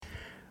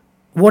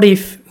What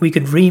if we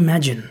could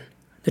reimagine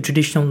the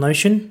traditional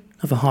notion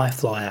of a high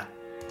flyer?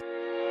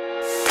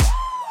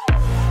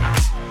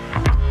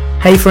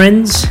 Hey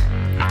friends,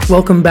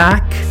 welcome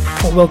back,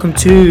 or welcome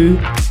to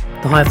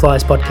the High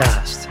Flyers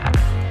podcast.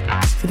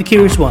 For the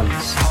curious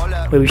ones,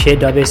 where we share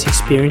diverse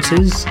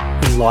experiences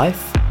in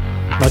life,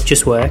 not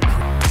just work,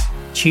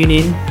 tune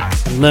in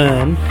and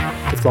learn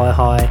to fly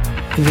high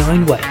in your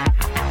own way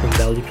from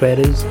value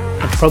creators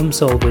and problem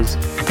solvers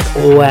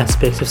in all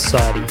aspects of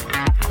society.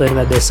 Learn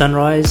about their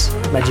sunrise,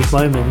 magic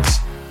moments,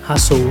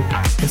 hustle,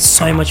 and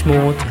so much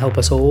more to help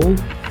us all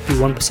be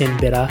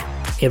 1% better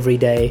every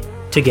day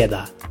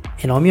together.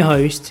 And I'm your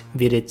host,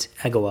 Vidit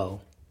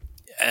Agarwal.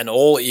 And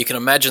all you can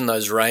imagine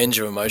those range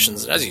of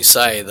emotions. And as you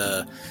say,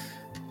 the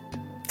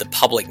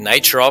public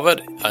nature of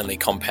it only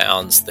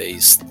compounds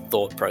these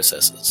thought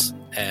processes.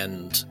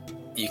 And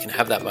you can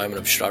have that moment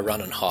of, should I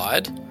run and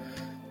hide?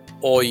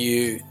 Or and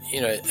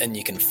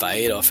you can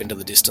fade off into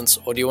the distance.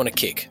 Or do you want to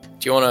kick?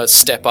 Do you want to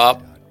step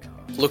up,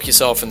 look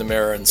yourself in the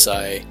mirror and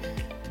say,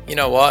 you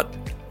know what?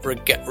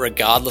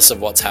 Regardless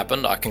of what's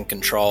happened, I can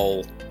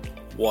control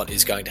what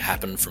is going to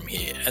happen from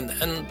here. And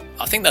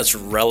I think that's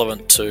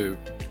relevant to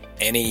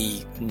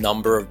any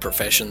number of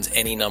professions,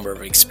 any number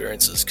of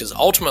experiences, because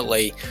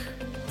ultimately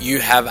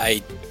you have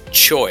a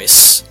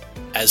choice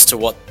as to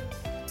what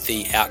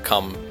the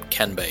outcome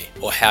can be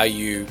or how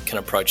you can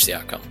approach the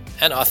outcome.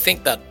 And I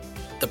think that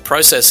the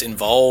process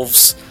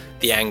involves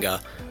the anger,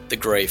 the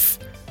grief,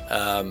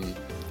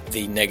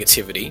 the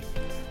negativity.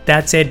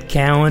 That's Ed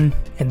Cowan,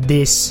 and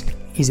this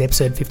is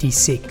episode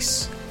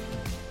 56.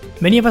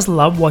 Many of us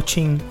love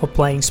watching or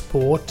playing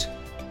sport,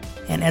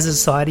 and as a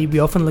society we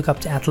often look up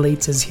to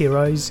athletes as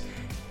heroes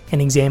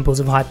and examples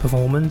of high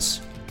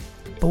performance.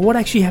 But what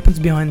actually happens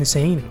behind the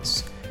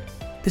scenes?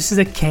 This is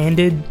a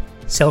candid,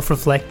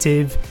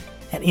 self-reflective,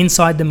 and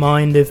inside the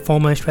mind of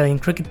former Australian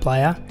cricket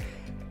player,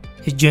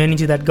 his journey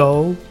to that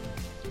goal,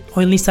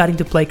 only starting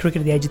to play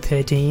cricket at the age of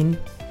 13,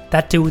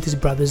 that too with his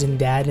brothers and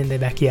dad in their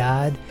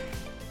backyard,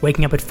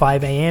 waking up at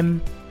 5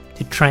 a.m.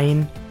 to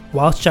train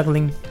whilst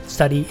juggling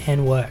study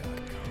and work.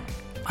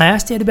 I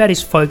asked Ed about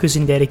his focus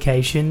and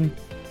dedication,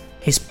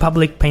 his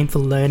public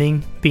painful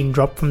learning, being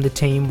dropped from the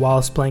team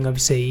whilst playing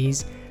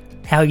overseas,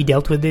 how he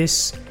dealt with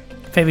this,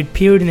 favourite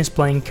period in his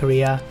playing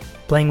career,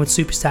 playing with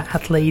superstar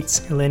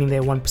athletes and learning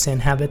their 1%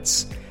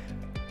 habits.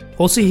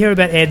 Also hear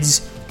about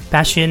Ed's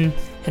passion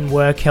and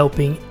work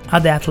helping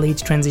other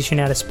athletes transition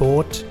out of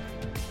sport,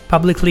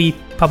 publicly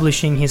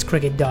publishing his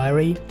cricket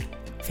diary,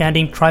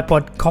 founding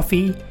Tripod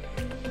Coffee,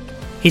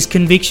 his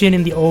conviction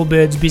in the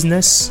Allbirds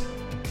business,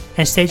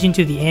 and staging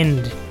to the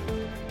end,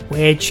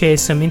 where Ed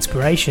shares some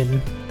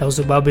inspiration that was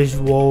above his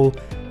wall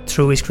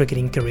through his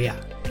cricketing career.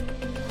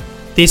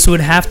 This would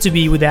have to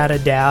be, without a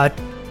doubt,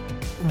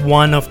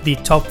 one of the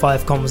top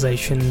 5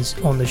 conversations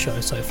on the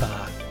show so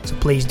far, so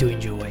please do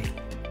enjoy.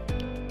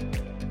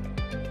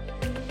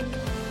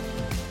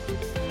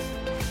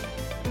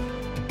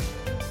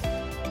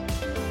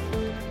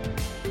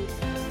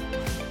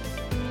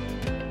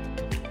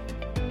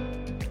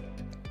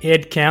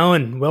 Ed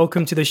Cowan,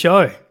 welcome to the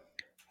show.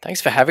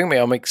 Thanks for having me.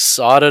 I'm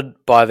excited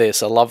by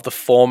this. I love the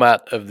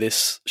format of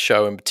this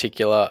show in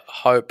particular.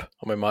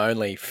 My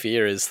only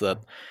fear is that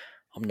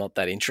I'm not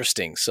that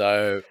interesting.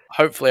 So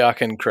hopefully I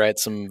can create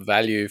some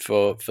value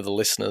for the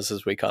listeners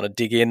as we kind of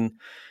dig in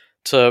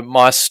to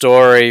my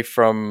story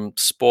from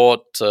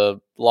sport to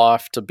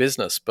life to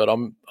business. But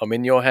I'm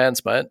in your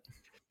hands, mate.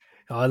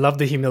 I love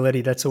the humility.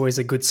 That's always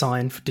a good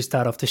sign to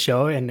start off the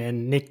show. And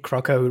Nick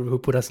Crocker, who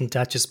put us in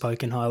touch, has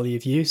spoken highly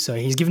of you. So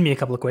he's given me a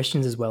couple of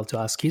questions as well to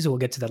ask you. So we'll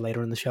get to that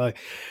later in the show.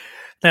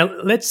 Now,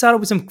 let's start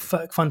with some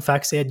fun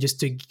facts there just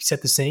to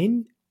set the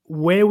scene.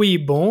 Where were you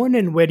born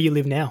and where do you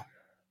live now?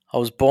 I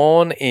was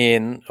born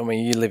you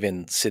live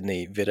in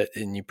Sydney, Vidit,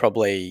 and you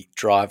probably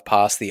drive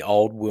past the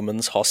Old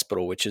Women's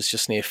Hospital, which is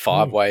just near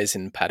Five Ways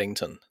in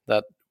Paddington.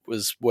 That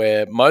was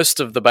where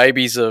most of the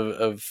babies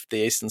of the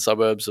eastern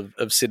suburbs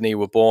of Sydney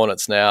were born.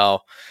 It's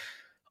now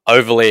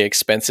overly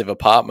expensive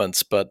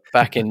apartments, but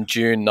back in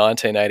June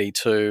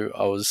 1982,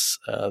 I was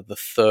the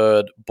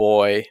third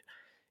boy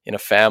in a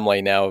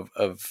family now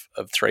of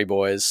 3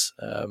 boys.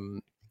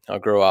 I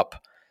grew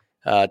up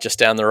just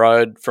down the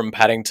road from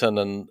Paddington,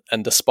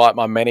 and despite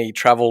my many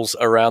travels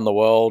around the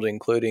world,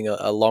 including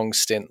a long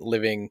stint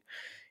living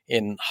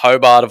in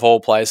Hobart of all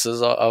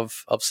places, I've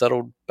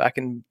settled back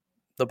in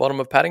the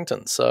bottom of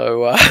Paddington.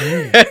 So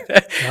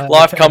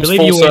life comes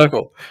full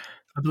circle.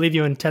 I believe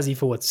you were in Tassie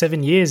for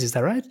 7 years, is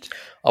that right?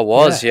 I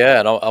was, yeah,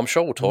 and I'm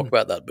sure we'll talk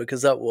about that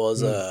because that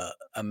was a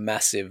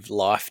massive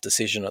life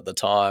decision at the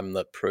time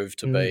that proved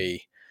to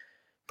be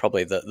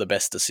probably the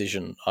best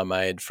decision I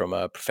made from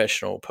a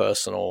professional,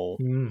 personal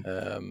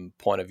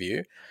point of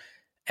view.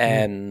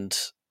 And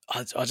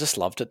I just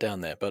loved it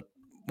down there, but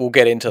we'll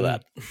get into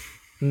that.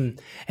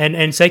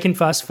 And second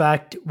fast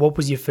fact, what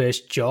was your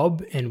first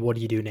job and what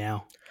do you do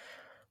now?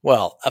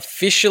 Well,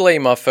 officially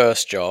my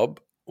first job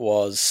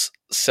was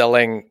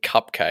selling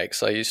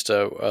cupcakes. I used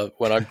to,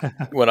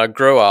 when I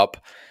grew up,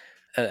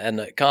 and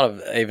kind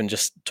of even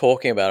just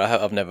talking about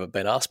it, I've never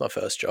been asked my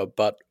first job,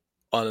 but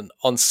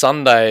on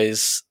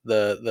Sundays,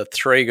 the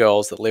three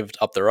girls that lived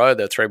up the road,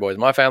 there are three boys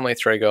in my family,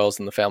 three girls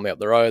in the family up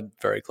the road,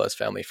 very close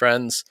family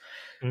friends.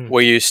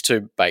 We used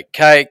to bake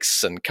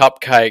cakes and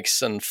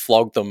cupcakes and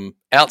flog them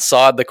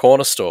outside the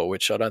corner store,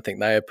 which I don't think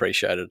they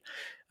appreciated.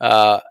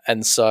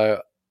 And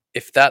so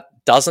if that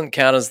doesn't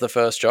count as the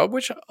first job,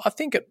 which I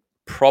think it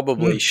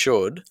probably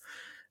should,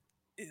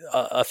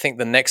 I think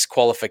the next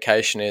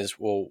qualification is,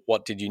 well,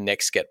 what did you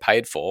next get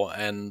paid for?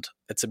 And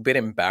it's a bit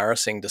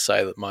embarrassing to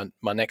say that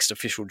my next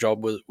official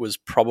job was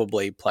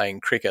probably playing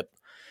cricket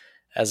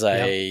as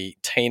a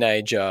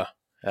teenager,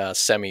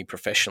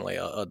 semi-professionally,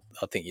 I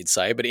think you'd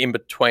say. But in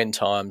between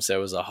times, there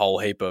was a whole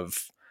heap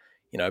of,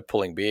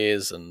 pulling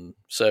beers and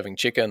serving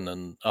chicken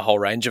and a whole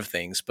range of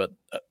things. But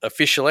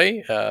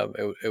officially,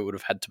 it would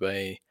have had to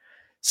be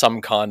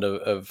some kind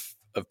of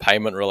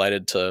payment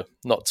related to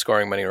not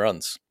scoring many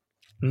runs.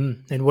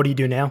 And what do you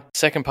do now?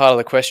 Second part of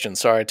the question,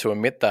 sorry to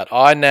omit that.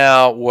 I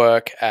now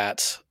work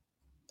at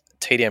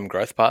TDM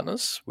Growth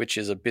Partners, which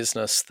is a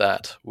business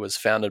that was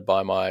founded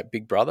by my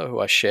big brother,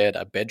 who I shared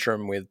a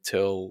bedroom with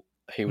till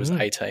he was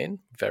 18,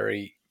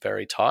 very,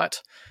 very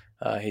tight.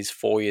 He's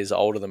 4 years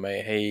older than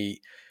me. He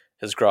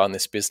has grown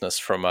this business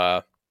from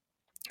a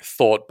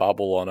thought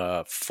bubble on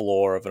a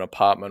floor of an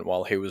apartment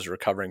while he was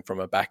recovering from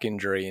a back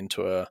injury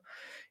into a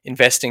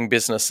investing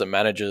business that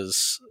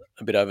manages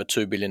a bit over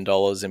 $2 billion,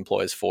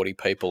 employs 40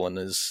 people, and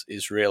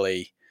is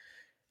really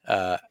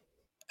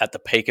at the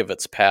peak of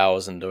its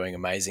powers and doing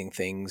amazing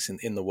things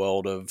in the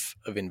world of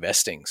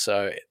investing.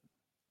 So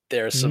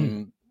there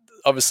are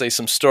obviously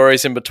some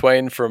stories in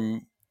between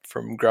from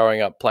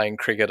growing up playing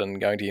cricket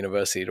and going to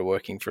university to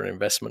working for an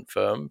investment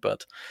firm,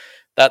 but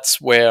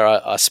that's where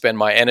I spend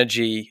my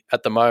energy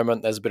at the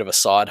moment. There's a bit of a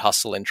side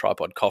hustle in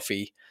Tripod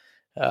Coffee,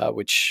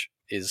 which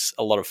is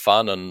a lot of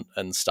fun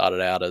and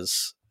started out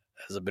as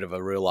a bit of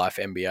a real life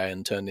MBA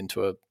and turned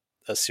into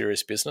a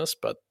serious business.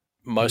 But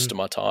most of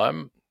my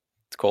time,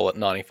 to call it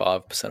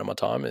 95% of my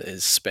time,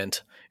 is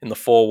spent in the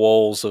four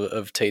walls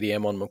of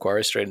TDM on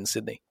Macquarie Street in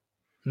Sydney.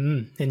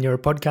 And you're a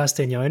podcaster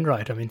in your own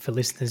right. I mean, for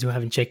listeners who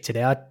haven't checked it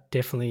out,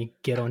 definitely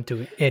get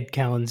onto Ed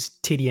Cowan's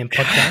TDM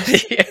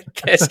podcast.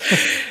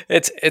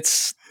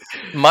 It's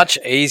much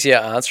easier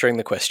answering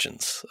the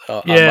questions,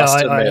 I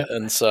must admit.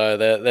 And so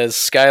there's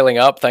scaling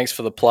up, thanks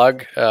for the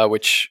plug,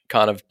 which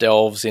kind of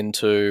delves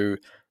into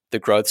the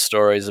growth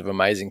stories of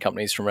amazing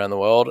companies from around the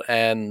world.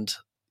 And,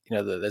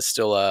 there's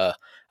still a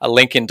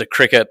link into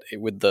cricket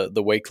with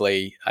the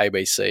weekly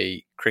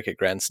ABC Cricket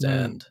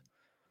Grandstand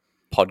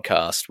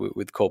podcast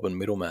with Corbin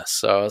Middlemass.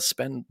 So I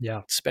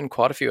spend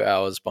quite a few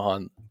hours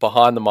behind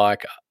the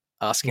mic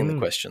asking the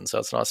question. So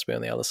it's nice to be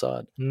on the other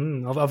side.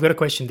 I've got a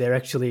question there.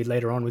 Actually,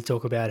 later on, we'll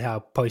talk about how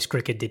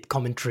post-cricket did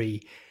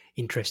commentary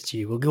interest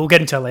you. We'll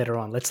get into it later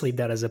on. Let's leave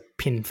that as a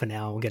pin for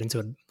now. We'll get into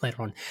it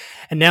later on.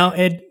 And now,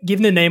 Ed,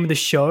 given the name of the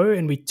show,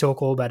 and we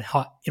talk all about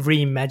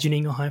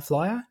reimagining a high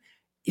flyer,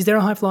 is there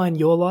a high flyer in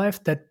your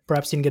life that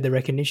perhaps didn't get the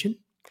recognition?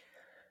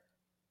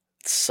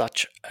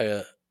 Such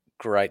a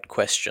great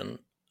question.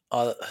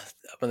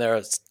 There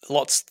are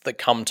lots that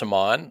come to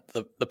mind.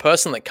 The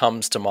person that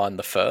comes to mind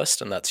the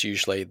first, and that's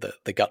usually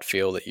the gut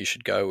feel that you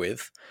should go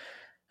with,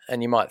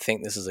 and you might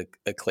think this is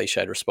a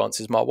cliched response,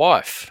 is my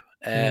wife.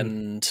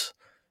 And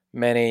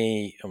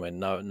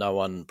no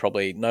one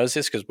probably knows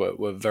this because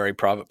we're very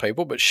private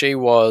people, but she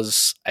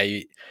was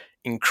a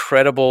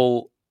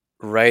incredible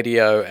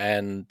radio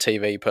and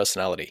TV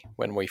personality.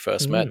 When we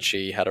first met,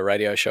 she had a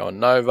radio show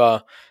on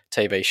Nova,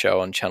 TV show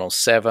on Channel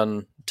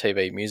 7,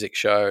 TV music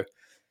show.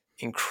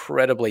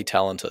 Incredibly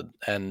talented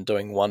and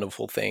doing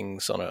wonderful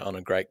things on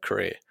a great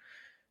career.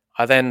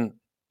 I then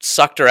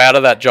sucked her out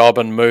of that job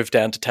and moved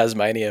down to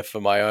Tasmania for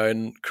my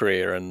own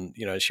career. And,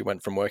 she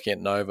went from working at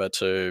Nova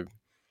to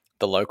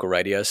the local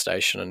radio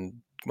station and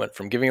went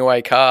from giving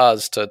away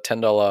cars to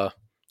 $10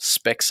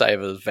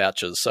 Specsavers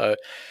vouchers. So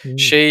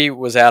she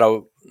was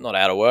not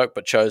out of work,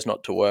 but chose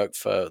not to work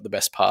for the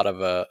best part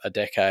of a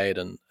decade.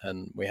 And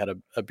we had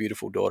a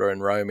beautiful daughter in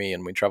Romy,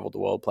 and we traveled the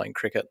world playing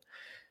cricket.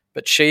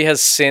 But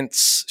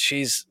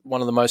she's one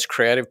of the most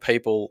creative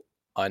people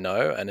I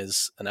know and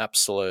is an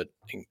absolute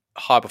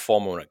high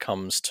performer when it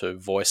comes to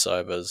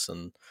voiceovers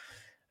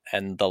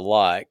and the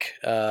like.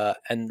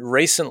 And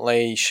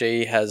recently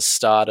she has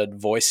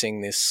started voicing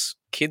this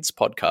kids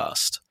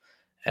podcast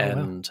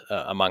and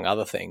among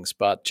other things.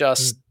 But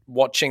just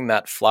watching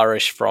that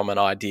flourish from an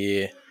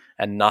idea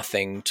and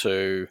nothing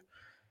to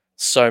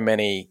so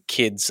many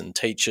kids and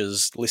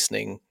teachers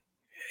listening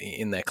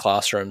in their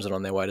classrooms and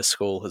on their way to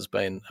school has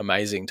been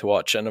amazing to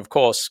watch. And of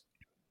course,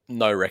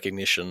 no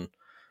recognition,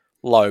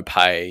 low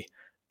pay,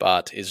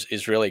 but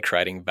is really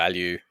creating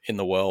value in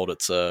the world.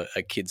 It's a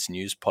kids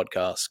news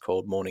podcast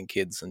called Morning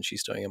Kids, and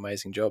she's doing an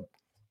amazing job.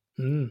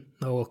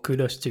 Well,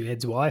 kudos to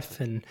Ed's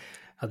wife. And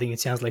I think it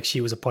sounds like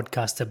she was a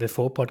podcaster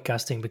before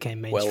podcasting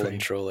became mainstream. Well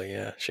and truly,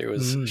 yeah. She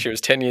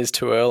was 10 years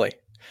too early.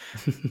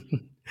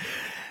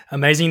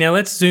 Amazing. Now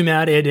let's zoom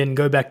out, Ed, and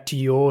go back to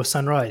your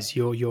sunrise,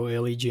 your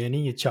early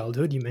journey, your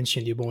childhood. You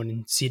mentioned you're born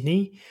in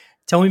Sydney.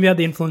 Tell me about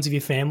the influence of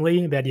your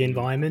family, about your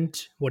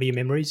environment. What are your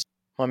memories?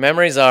 My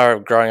memories are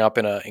of growing up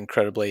in an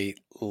incredibly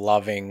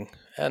loving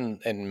and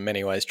in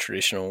many ways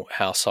traditional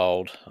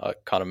household. I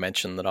kind of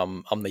mentioned that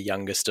I'm the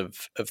youngest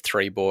of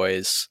three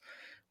boys.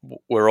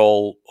 We're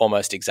all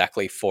almost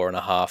exactly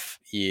 4.5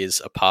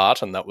 years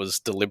apart, and that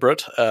was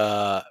deliberate,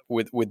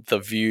 with the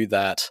view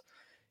that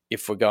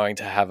if we're going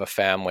to have a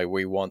family,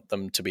 we want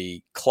them to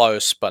be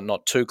close, but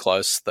not too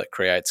close. That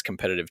creates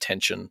competitive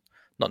tension,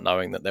 not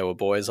knowing that there were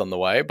boys on the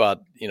way.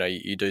 But,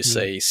 you do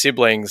see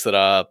siblings that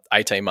are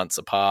 18 months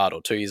apart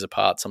or 2 years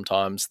apart.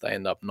 Sometimes they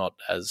end up not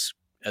as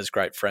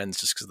great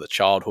friends just because the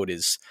childhood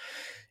is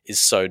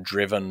so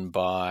driven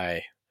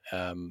by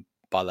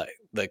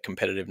the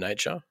competitive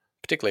nature,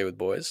 particularly with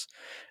boys.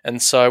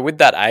 And so with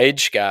that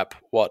age gap,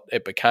 what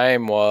it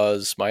became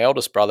was my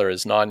eldest brother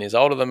is 9 years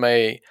older than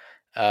me.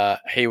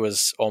 He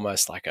was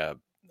almost like a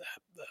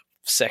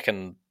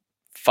second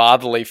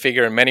fatherly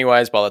figure in many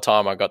ways by the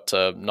time I got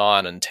to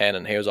 9 and 10,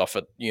 and he was off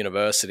at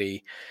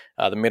university.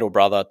 The middle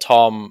brother,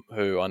 Tom,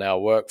 who I now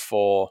work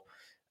for,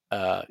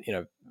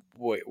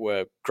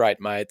 we're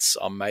great mates.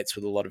 I'm mates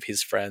with a lot of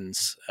his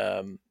friends.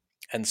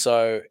 And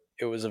so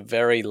it was a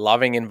very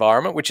loving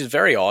environment, which is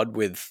very odd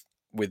with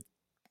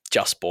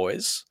just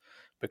boys,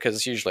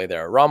 because usually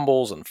there are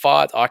rumbles and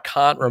fights. I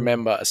can't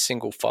remember a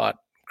single fight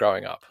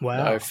growing up.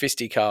 Wow. No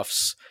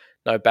fisticuffs,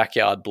 no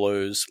backyard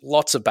blues,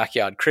 lots of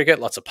backyard cricket,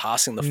 lots of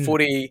passing the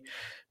footy.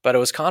 But it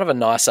was kind of a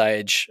nice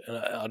age.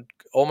 It's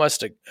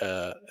almost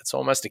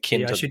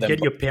akin to I should them.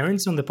 get your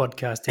parents on the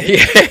podcast.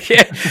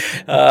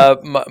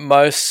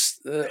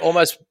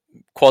 Almost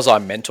quasi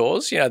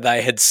mentors.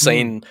 They had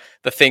seen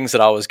the things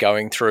that I was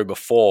going through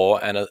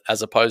before, and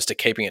as opposed to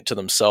keeping it to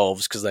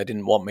themselves because they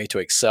didn't want me to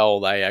excel,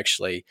 they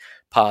actually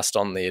passed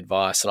on the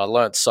advice. And I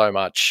learnt so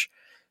much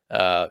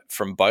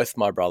from both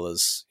my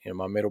brothers.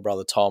 My middle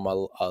brother Tom,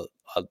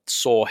 I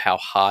saw how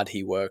hard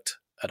he worked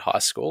at high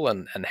school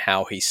and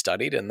how he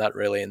studied, and that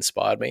really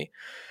inspired me.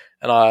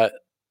 And I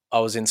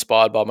was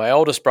inspired by my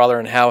oldest brother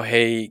and how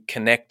he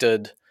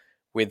connected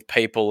with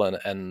people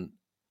and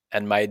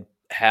made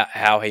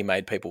how he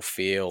made people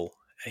feel,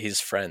 his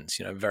friends.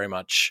 Very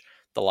much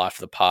the life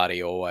of the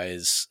party,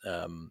 always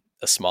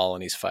a smile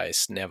on his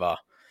face, never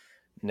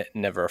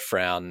a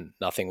frown.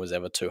 Nothing was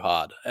ever too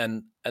hard.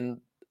 And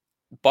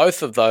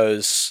both of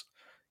those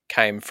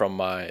came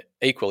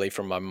equally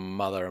from my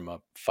mother and my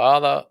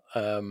father.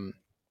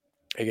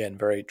 Again,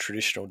 very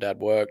traditional. Dad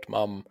worked.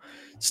 Mum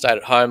stayed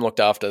at home, looked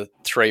after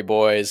three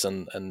boys,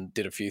 and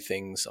did a few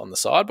things on the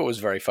side, but was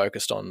very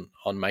focused on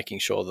making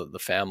sure that the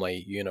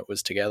family unit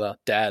was together.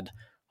 Dad,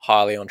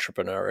 highly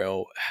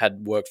entrepreneurial,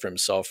 had worked for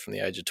himself from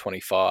the age of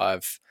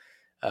 25,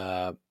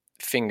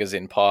 fingers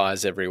in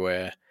pies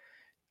everywhere.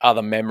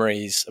 Other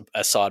memories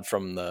aside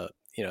from the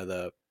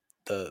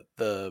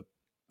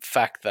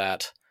fact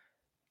that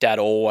Dad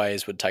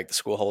always would take the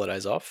school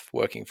holidays off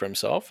working for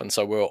himself. And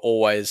so we were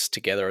always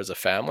together as a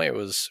family. It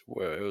was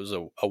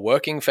a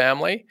working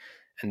family,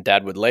 and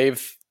Dad would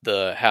leave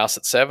the house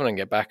at 7 and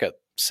get back at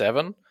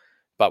 7.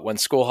 But when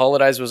school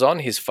holidays was on,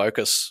 his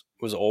focus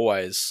was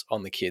always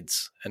on the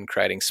kids and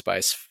creating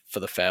space for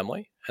the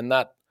family. And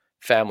that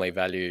family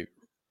value,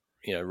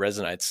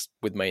 resonates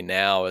with me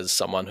now as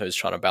someone who's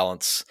trying to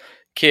balance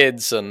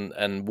kids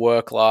and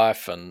work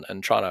life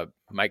and trying to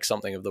make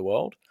something of the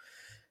world.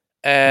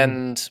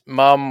 And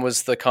Mum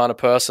was the kind of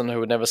person who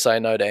would never say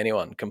no to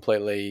anyone,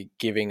 completely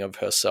giving of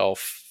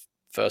herself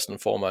first and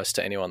foremost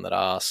to anyone that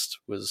asked,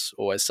 was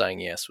always saying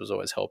yes, was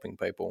always helping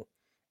people.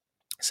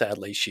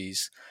 Sadly,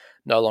 she's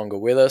no longer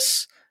with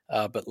us,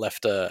 but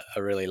left a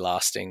really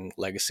lasting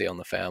legacy on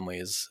the family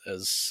as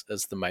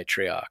the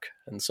matriarch.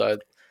 And so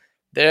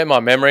they're my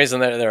memories,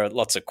 and there are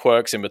lots of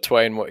quirks in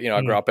between.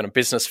 I grew up in a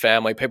business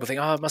family. People think,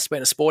 it must have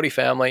been a sporty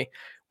family.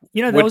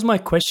 That was my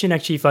question,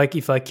 actually,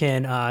 if I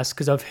can ask,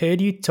 because I've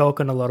heard you talk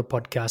on a lot of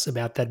podcasts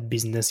about that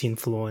business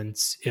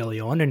influence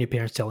early on, and your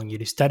parents telling you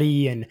to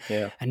study and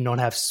not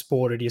have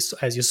sport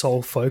as your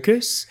sole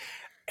focus.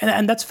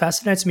 And that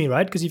fascinates me,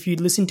 right? Because if you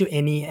listen to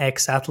any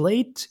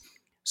ex-athlete,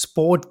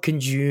 sport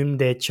consumed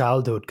their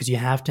childhood, because you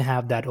have to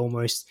have that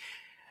almost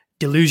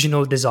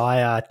delusional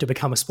desire to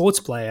become a sports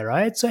player,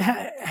 right? So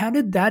how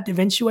did that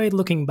eventuate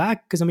looking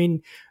back? Because,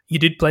 you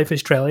did play for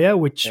Australia,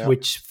 which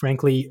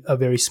frankly, a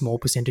very small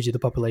percentage of the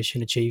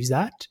population achieves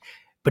that.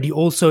 But you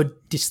also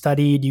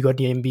studied, you got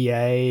the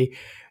MBA.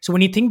 So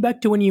when you think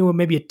back to when you were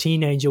maybe a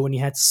teenager, when you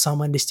had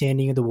some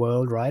understanding of the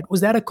world, right?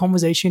 Was that a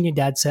conversation your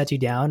dad sat you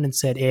down and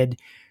said, Ed,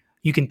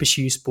 you can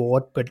pursue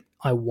sport, but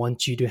I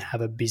want you to have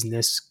a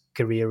business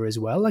career as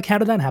well? Like, how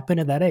did that happen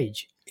at that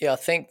age? Yeah, I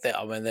think that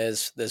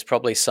there's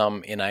probably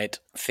some innate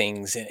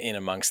things in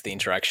amongst the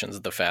interactions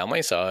of the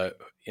family. So,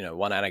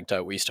 one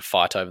anecdote, we used to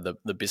fight over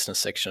the business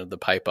section of the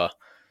paper,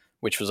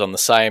 which was on the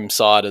same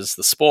side as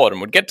the sport, and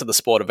would get to the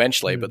sport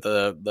eventually, but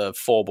the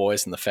four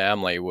boys in the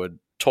family would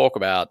talk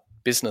about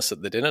business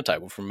at the dinner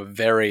table from a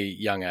very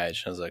young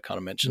age. As I kind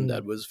of mentioned,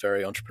 Dad was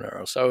very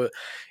entrepreneurial. So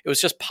it was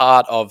just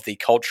part of the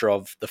culture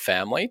of the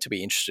family to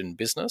be interested in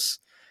business.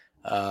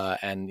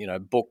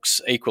 And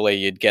books equally,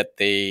 you'd get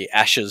the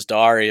Ashes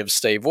Diary of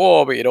Steve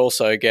Waugh, but you'd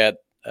also get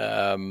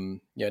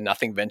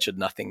nothing ventured,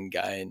 nothing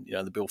gained.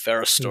 The Bill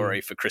Ferris Mm.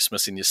 story for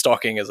Christmas in your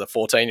stocking as a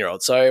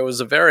 14-year-old. So it was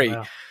a very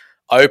Wow.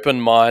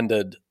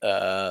 open-minded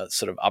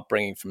sort of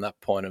upbringing from that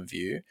point of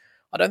view.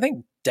 I don't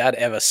think Dad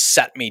ever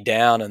sat me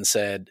down and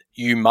said,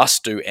 you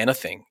must do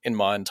anything in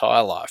my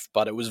entire life.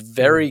 But it was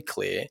very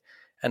clear,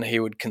 and he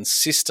would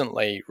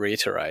consistently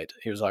reiterate.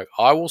 He was like,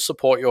 I will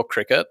support your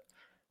cricket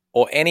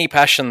or any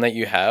passion that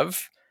you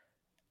have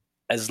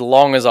as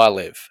long as I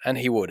live. And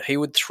he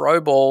would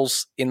throw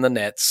balls in the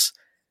nets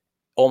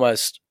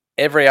almost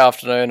every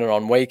afternoon and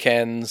on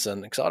weekends.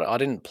 And because I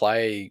didn't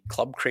play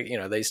club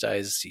cricket, these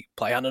days you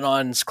play under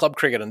nines club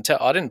cricket, and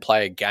I didn't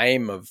play a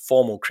game of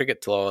formal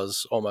cricket till I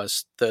was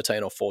almost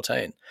 13 or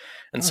 14.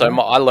 And so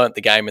I learnt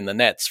the game in the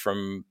nets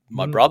from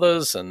my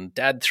brothers and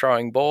Dad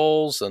throwing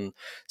balls. And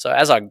so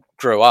as I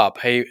grew up,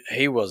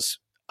 he was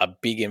a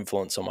big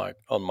influence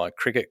on my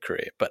cricket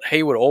career. But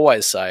he would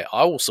always say,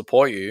 I will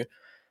support you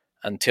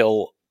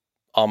until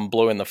I'm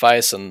blue in the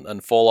face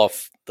and fall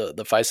off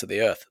the face of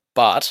the earth.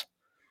 But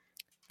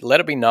let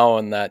it be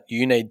known that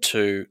you need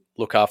to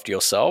look after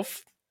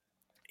yourself,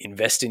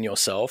 invest in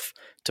yourself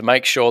to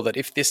make sure that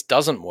if this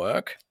doesn't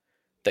work,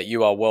 that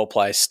you are well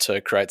placed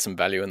to create some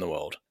value in the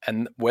world.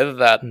 And whether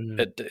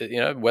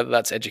whether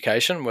that's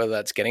education, whether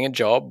that's getting a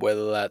job,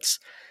 whether that's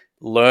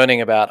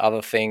learning about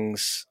other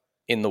things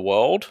in the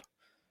world,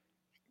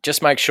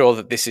 just make sure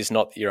that this is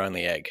not your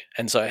only egg.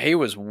 And so he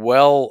was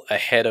well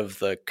ahead of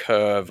the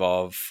curve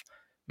of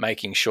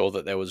making sure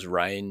that there was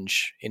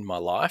range in my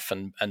life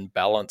and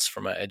balance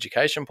from an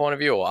education point of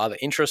view or other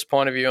interest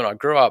point of view. And I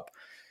grew up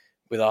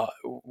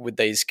with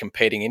these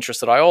competing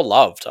interests that I all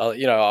loved.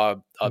 I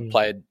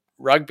played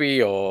rugby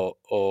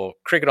or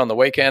cricket on the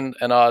weekend,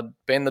 and I'd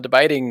been the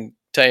debating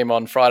team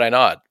on Friday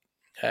night.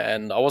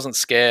 And I wasn't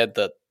scared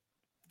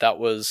that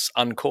was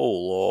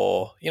uncool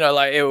or,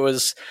 it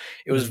was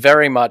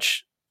very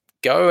much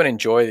go and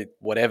enjoy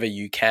whatever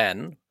you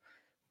can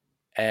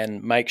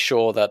and make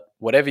sure that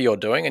whatever you're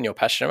doing and you're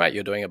passionate about,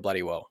 you're doing it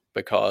bloody well,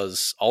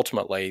 because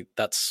ultimately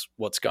that's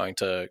what's going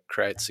to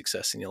create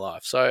success in your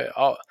life. So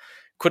I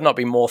could not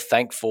be more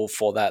thankful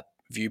for that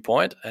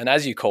viewpoint. And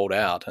as you called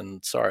out,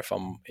 and sorry if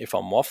I'm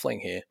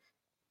waffling here,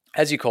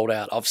 as you called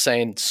out, I've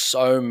seen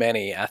so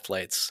many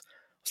athletes.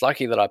 It's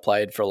lucky that I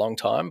played for a long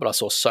time, but I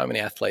saw so many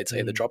athletes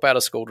either drop out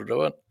of school to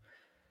do it,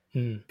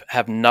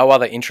 have no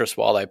other interest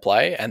while they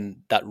play,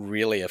 and that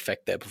really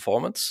affect their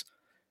performance,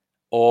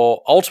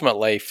 or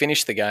ultimately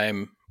finish the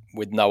game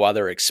with no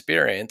other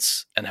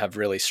experience and have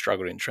really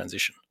struggled in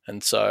transition.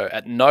 And so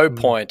at no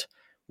point,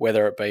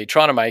 whether it be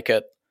trying to make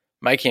it,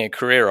 making a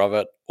career of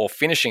it, or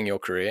finishing your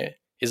career,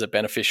 is it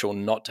beneficial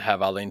not to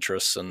have other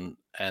interests and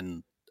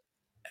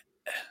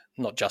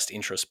not just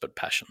interests, but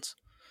passions.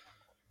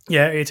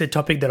 Yeah, it's a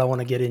topic that I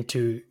want to get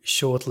into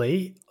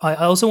shortly. I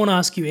also want to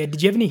ask you, Ed,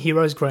 did you have any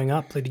heroes growing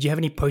up? Like, did you have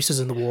any posters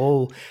on the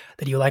wall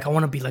that you're like, I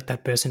want to be like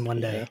that person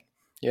one day?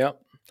 Yeah,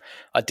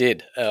 I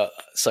did.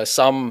 So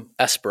some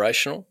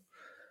aspirational.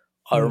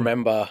 I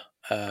remember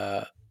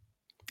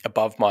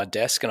above my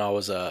desk, and I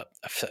was a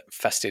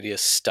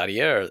fastidious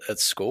studier at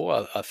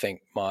school. I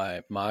think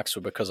my marks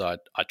were because I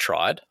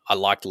tried. I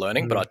liked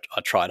learning, but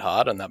I tried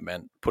hard, and that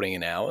meant putting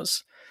in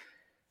hours.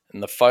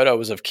 And the photo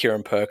was of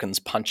Kieran Perkins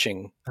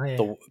punching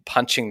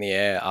the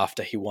air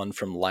after he won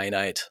from lane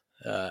 8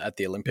 at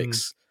the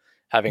Olympics,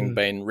 having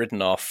been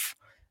ridden off,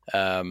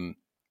 had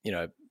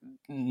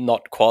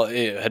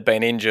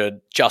been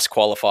injured, just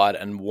qualified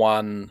and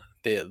won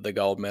the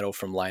gold medal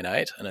from lane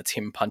 8, and it's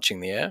him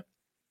punching the air.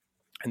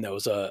 And there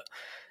was a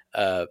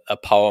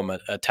poem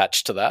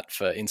attached to that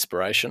for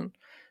inspiration.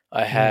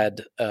 I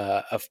had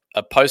a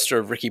poster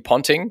of Ricky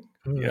Ponting,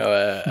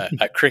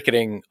 a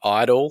cricketing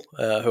idol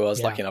who I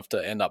was lucky enough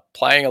to end up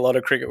playing a lot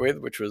of cricket with,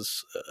 which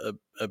was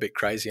a bit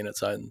crazy in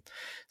its own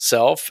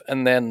self.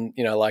 And then,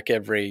 like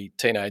every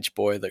teenage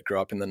boy that grew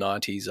up in the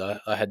 90s,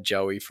 I had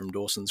Joey from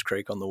Dawson's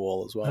Creek on the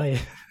wall as well. Oh, yeah.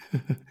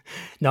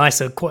 Nice.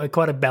 So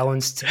quite a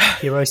balanced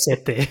hero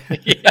set there.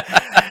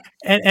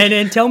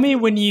 And tell me,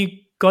 when you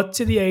got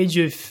to the age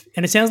of,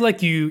 and it sounds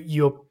like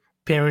your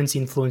parents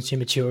influenced your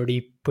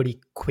maturity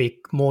pretty quick,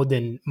 more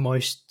than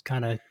most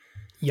kind of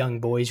young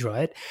boys,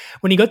 right?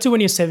 When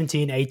you're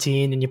 17,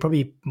 18, and you're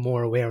probably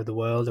more aware of the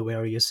world,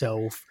 aware of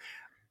yourself,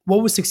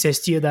 what was success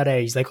to you at that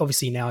age? Like,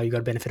 obviously now you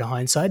got a benefit of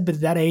hindsight, but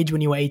at that age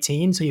when you were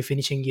 18, so you're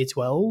finishing year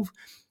 12,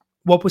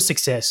 what was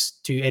success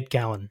to Ed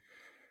Cowan?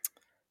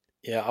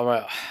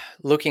 Yeah,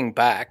 looking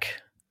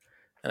back,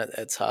 and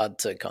it's hard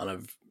to kind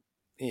of,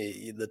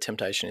 the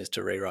temptation is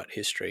to rewrite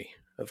history,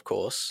 of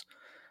course.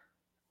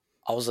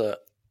 I was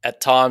at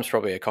times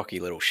probably a cocky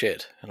little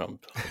shit, and I'm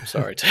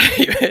sorry to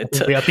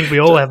you. I think we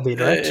all have been,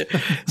 right?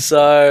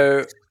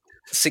 So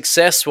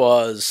success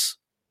was,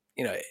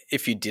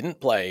 if you didn't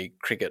play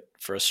cricket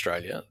for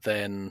Australia,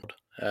 then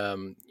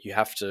you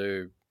have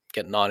to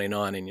get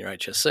 99 in your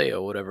HSC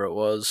or whatever it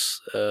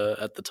was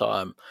at the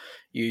time.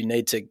 You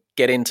need to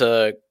get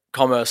into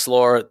commerce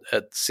law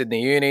at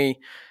Sydney Uni.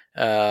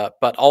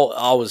 But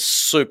I was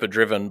super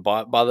driven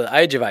by the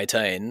age of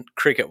 18.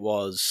 Cricket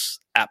was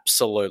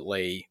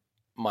absolutely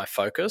my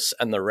focus,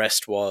 and the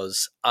rest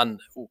was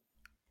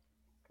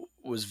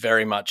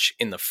very much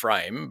in the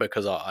frame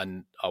because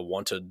I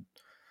wanted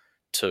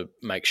to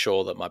make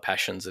sure that my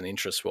passions and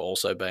interests were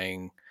also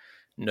being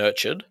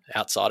nurtured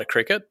outside of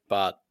cricket.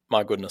 But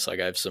my goodness, I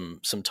gave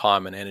some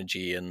time and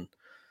energy, and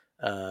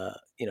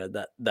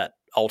that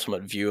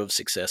ultimate view of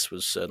success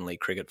was certainly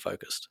cricket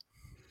focused.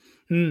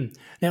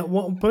 Now,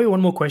 probably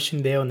one more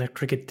question there on the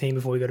cricket team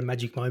before we go to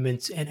magic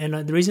moments.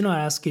 And the reason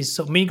I ask is,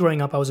 so me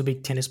growing up, I was a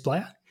big tennis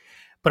player,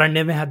 but I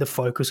never had the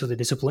focus or the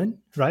discipline,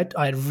 right?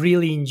 I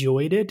really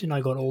enjoyed it and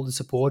I got all the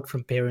support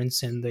from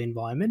parents and the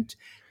environment,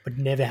 but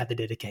never had the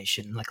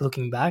dedication. Like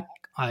looking back,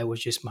 I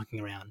was just mucking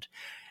around.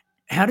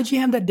 How did you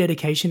have that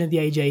dedication at the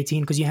age of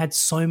 18? Because you had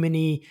so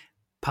many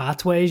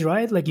pathways,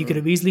 right? Like you could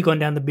have easily gone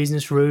down the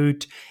business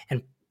route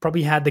and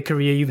probably had the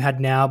career you've had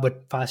now,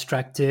 but fast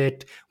tracked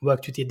it,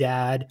 worked with your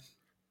dad.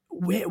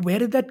 Where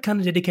did that kind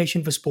of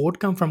dedication for sport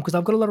come from? Because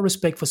I've got a lot of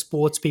respect for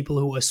sports people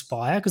who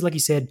aspire. Because, like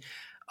you said,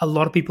 a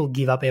lot of people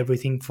give up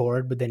everything for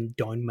it, but then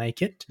don't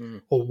make it,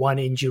 or one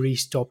injury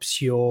stops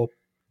you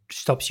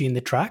in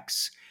the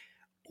tracks.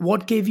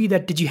 What gave you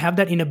that? Did you have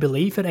that inner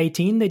belief at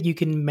 18 that you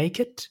can make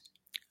it?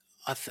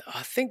 I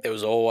think there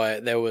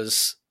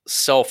was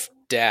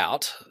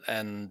self-doubt,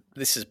 and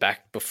this is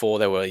back before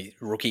there were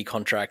rookie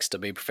contracts to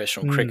be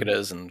professional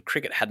cricketers, and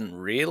cricket hadn't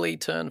really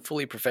turned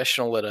fully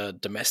professional at a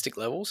domestic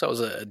level. So it was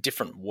a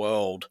different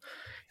world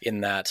in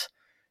that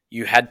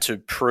you had to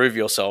prove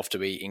yourself to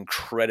be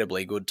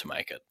incredibly good to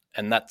make it,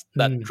 and that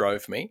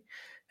drove me.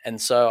 And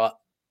so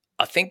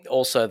I think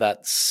also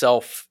that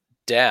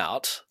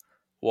self-doubt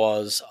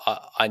was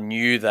I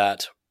knew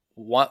that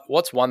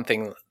what's one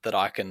thing that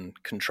I can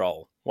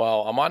control?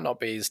 Well, I might not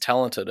be as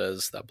talented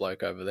as that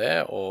bloke over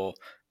there or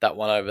that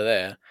one over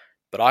there,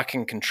 but I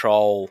can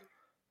control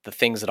the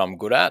things that I'm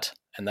good at,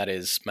 and that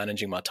is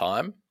managing my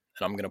time.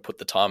 And I'm going to put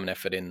the time and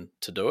effort in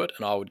to do it.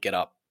 And I would get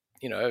up,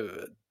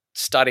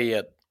 study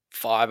at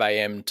 5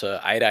 a.m. to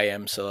 8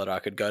 a.m. so that I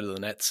could go to the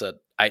nets at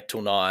 8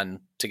 till 9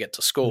 to get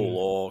to school,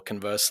 or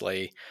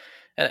conversely.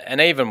 And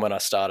even when I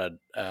started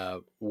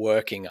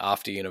working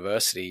after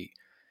university,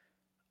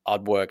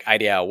 I'd work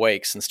 80-hour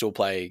weeks and still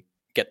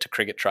get to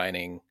cricket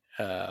training,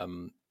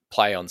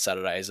 play on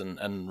Saturdays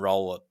and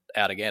roll it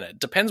out again. It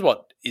depends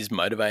what is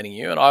motivating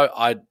you. And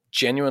I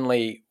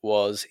genuinely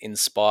was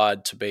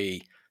inspired to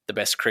be the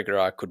best cricketer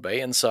I could be.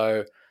 And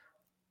so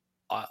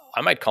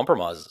I made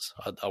compromises.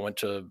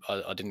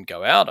 I didn't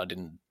go out. I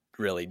didn't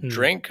really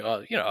drink.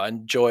 I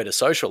enjoyed a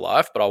social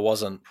life, but I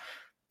wasn't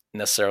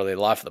necessarily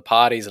the life of the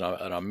parties, and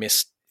I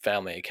missed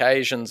family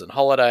occasions and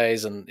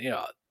holidays. And,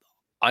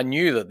 I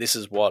knew that this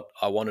is what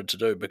I wanted to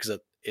do because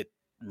it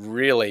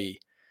really,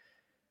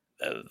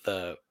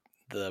 the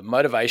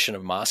motivation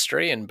of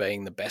mastery and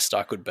being the best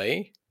I could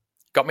be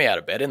got me out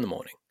of bed in the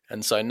morning.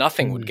 And so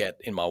nothing would get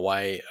in my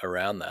way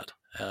around that.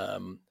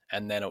 And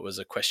then it was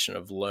a question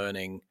of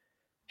learning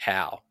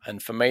how.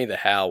 And for me, the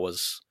how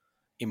was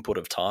input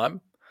of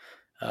time.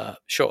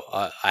 Sure,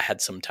 I had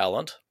some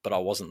talent, but I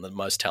wasn't the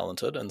most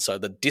talented. And so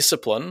the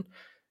discipline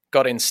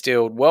got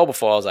instilled well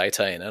before I was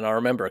 18. And I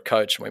remember a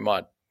coach, and we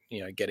might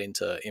get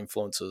into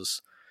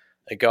influences,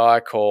 a guy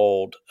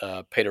called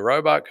Peter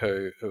Roebuck,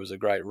 who was a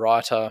great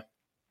writer.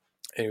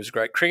 He was a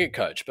great cricket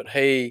coach, but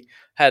he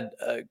had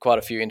quite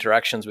a few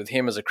interactions with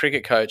him as a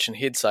cricket coach, and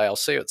he'd say, I'll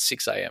see you at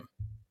 6 a.m.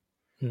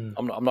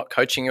 I'm not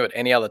coaching you at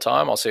any other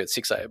time. I'll see you at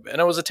 6 a.m. And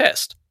it was a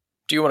test.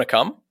 Do you want to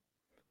come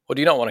or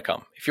do you not want to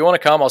come? If you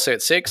want to come, I'll see you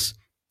at 6.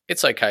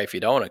 It's okay if you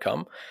don't want to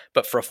come.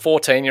 But for a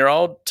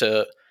 14-year-old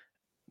to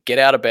get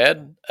out of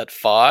bed at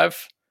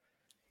 5,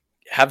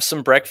 have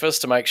some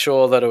breakfast to make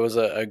sure that it was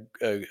a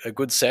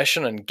good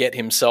session, and get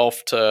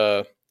himself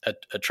to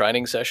a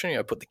training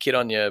session, put the kid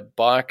on your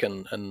bike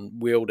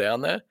and wheel down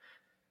there.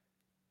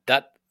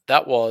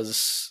 That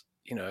was,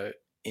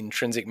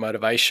 intrinsic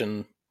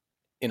motivation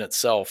in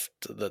itself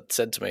that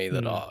said to me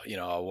that,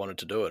 I wanted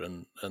to do it.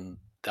 And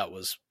that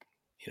was,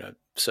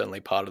 certainly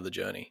part of the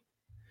journey.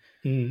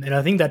 And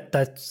I think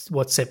that's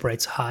what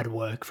separates hard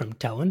work from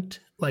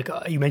talent. Like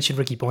you mentioned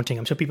Ricky Ponting.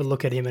 I'm sure people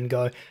look at him and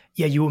go,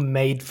 yeah, you were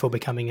made for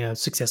becoming a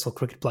successful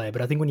cricket player.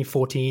 But I think when you're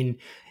 14,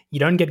 you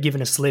don't get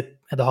given a slip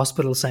at the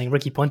hospital saying,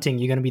 Ricky Ponting,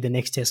 you're going to be the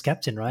next test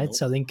captain, right? Nope.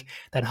 So I think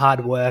that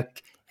hard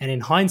work, and in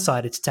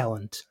hindsight, it's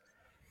talent.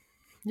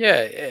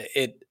 Yeah,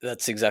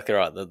 that's exactly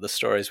right. The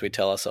stories we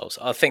tell ourselves.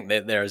 I think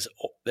that there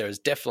is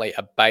definitely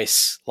a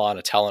baseline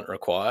of talent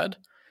required,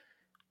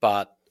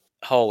 but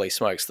holy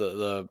smokes,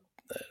 the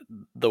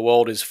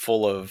world is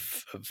full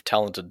of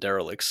talented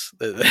derelicts.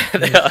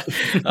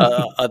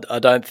 I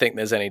don't think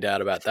there's any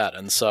doubt about that.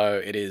 And so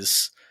it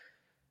is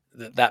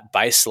that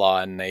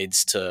baseline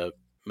needs to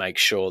make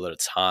sure that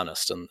it's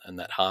harnessed, and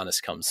that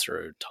harness comes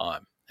through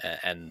time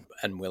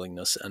and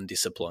willingness and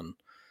discipline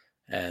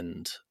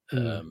and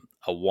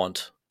a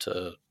want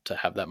to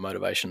have that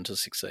motivation to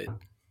succeed.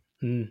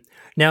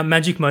 Now,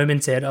 magic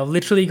moments, Ed. I've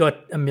literally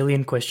got a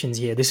million questions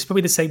here. This is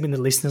probably the segment the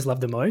listeners love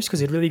the most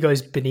because it really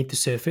goes beneath the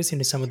surface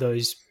into some of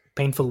those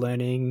painful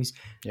learnings,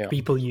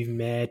 people you've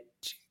met,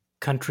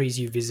 countries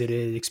you've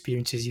visited,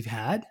 experiences you've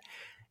had.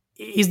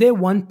 Is there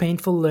one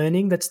painful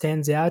learning that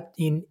stands out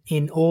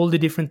in all the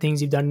different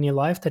things you've done in your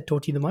life that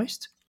taught you the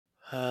most?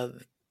 Uh,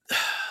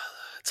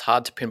 it's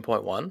hard to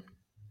pinpoint one.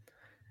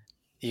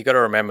 You got to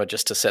remember,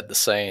 just to set the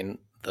scene,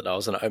 that I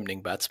was an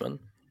opening batsman.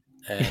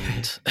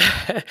 And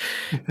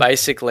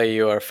basically,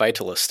 you're a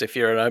fatalist if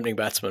you're an opening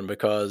batsman,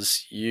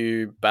 because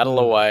you battle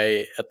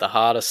away at the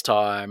hardest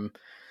time,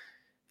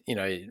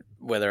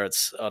 whether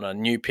it's on a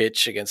new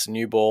pitch, against a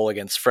new ball,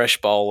 against fresh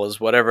bowlers,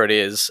 whatever it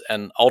is.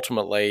 And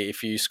ultimately,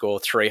 if you score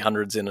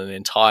 300s in an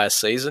entire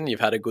season, you've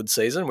had a good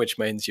season, which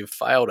means you've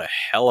failed a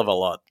hell of a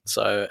lot.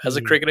 So as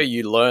a cricketer,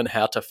 you learn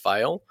how to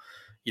fail.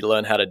 You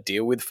learn how to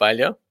deal with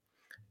failure.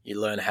 You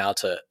learn how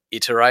to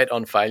iterate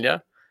on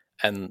failure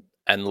and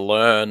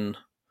learn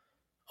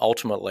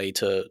ultimately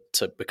to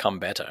become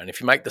better. And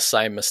if you make the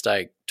same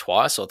mistake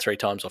twice or three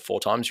times or four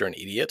times, you're an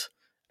idiot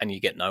and you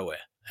get nowhere.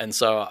 And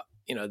so,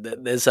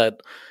 there's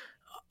that.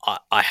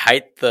 I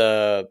hate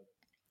the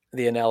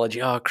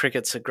analogy,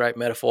 cricket's a great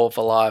metaphor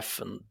for life,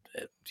 and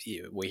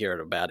we hear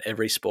it about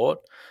every sport.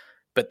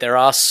 But there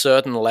are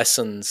certain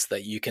lessons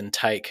that you can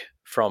take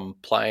from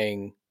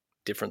playing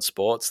different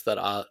sports that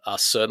are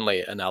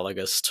certainly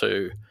analogous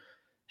to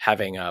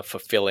having a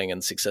fulfilling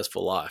and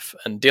successful life.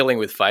 And dealing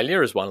with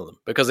failure is one of them,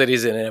 because it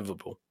is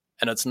inevitable.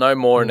 And it's no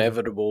more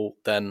inevitable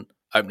than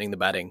opening the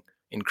batting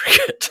in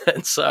cricket.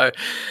 And so,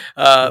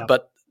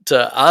 but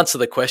to answer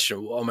the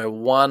question,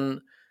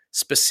 one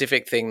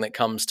specific thing that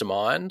comes to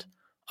mind,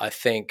 I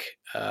think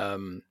I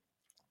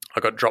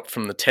got dropped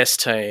from the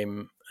test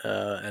team.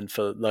 And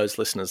for those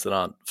listeners that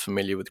aren't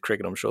familiar with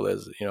cricket, I'm sure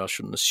there's, I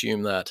shouldn't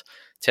assume that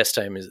test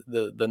team is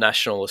the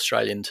national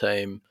Australian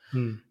team.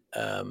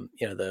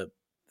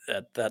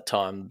 At that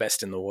time,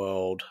 best in the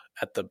world,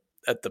 at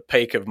the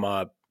peak of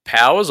my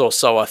powers, or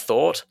so I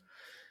thought,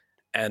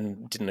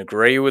 and didn't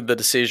agree with the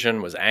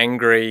decision, was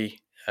angry.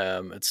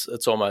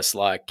 It's almost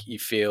like you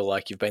feel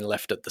like you've been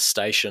left at the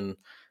station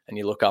and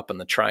you look up and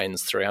the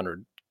train's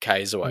 300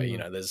 k's away.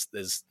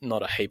 There's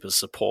not a heap of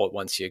support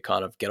once you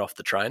kind of get off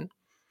the train.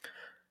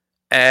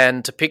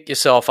 And to pick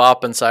yourself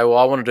up and say, well,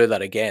 I want to do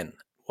that again.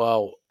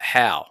 Well,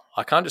 how?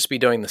 I can't just be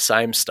doing the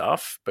same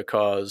stuff,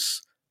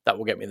 because that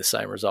will get me the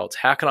same results.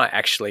 How can I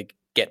actually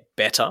get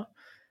better?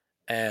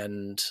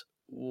 And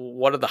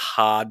what are the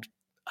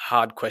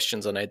hard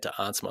questions I need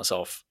to answer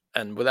myself?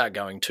 And without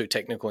going too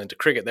technical into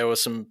cricket, there were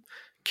some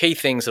key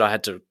things that I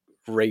had to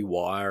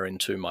rewire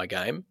into my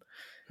game.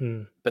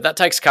 But that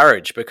takes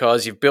courage,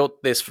 because you've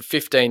built this for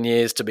 15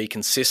 years to be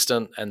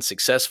consistent and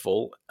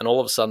successful, and all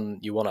of a sudden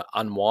you want to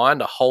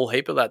unwind a whole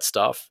heap of that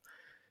stuff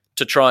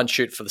to try and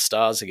shoot for the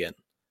stars again.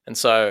 And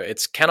so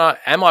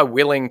am I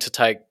willing to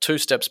take 2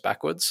 steps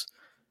backwards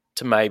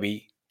to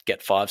maybe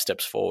get 5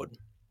 steps forward?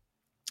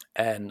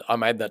 And I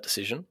made that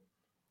decision,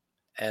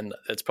 and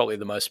it's probably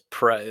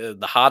the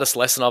hardest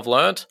lesson I've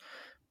learned,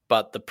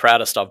 but the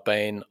proudest I've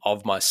been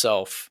of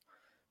myself,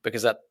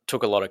 because that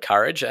took a lot of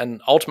courage.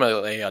 And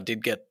ultimately I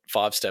did get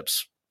 5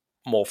 steps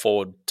more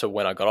forward to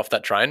when I got off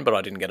that train, but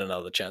I didn't get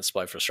another chance to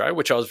play for Australia,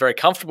 which I was very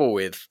comfortable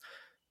with,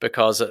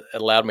 because it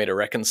allowed me to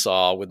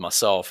reconcile with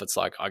myself. It's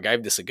like, I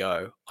gave this a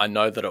go. I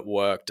know that it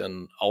worked,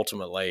 and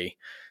ultimately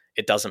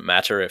it doesn't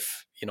matter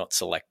if you're not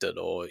selected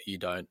or you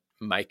don't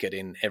make it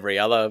in every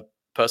other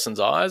person's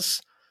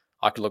eyes.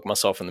 I could look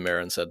myself in the mirror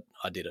and said,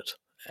 I did it.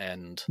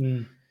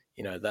 And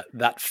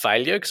that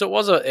failure, because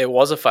it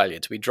was a failure.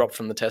 To be dropped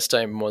from the test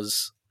team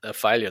was a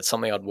failure. It's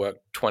something I'd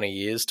worked 20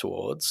 years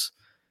towards.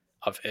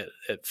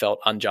 It felt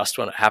unjust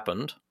when it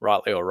happened,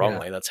 rightly or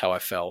wrongly. Yeah. That's how I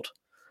felt.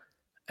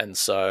 And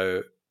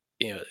so,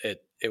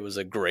 it was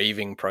a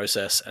grieving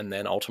process, and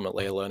then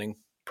ultimately a learning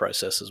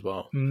process as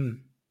well.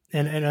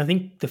 And I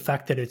think the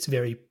fact that it's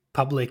very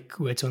public,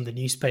 where it's on the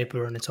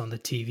newspaper and it's on the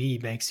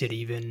TV, makes it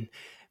even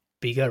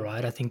bigger,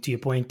 right? I think, to your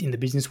point, in the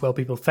business world,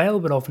 people fail,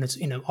 but often it's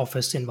in an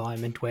office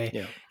environment where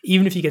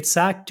even if you get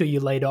sacked or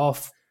you're laid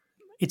off,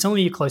 it's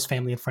only your close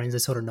family and friends that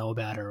sort of know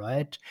about it,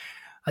 right?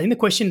 I think the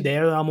question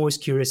there I'm always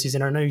curious is,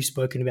 and I know you've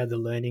spoken about the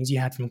learnings you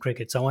had from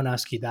cricket, so I want to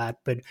ask you that,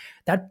 but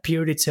that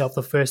period itself,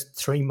 the first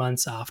 3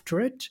 months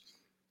after it,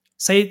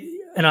 say,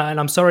 and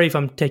I'm sorry if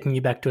I'm taking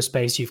you back to a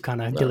space you've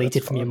kind of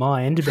deleted from your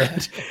mind,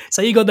 but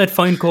say you got that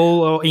phone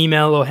call or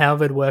email or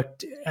however it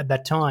worked at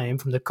that time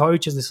from the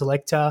coach as the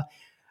selector.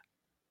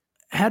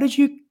 How did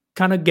you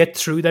kind of get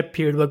through that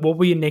period? Like, what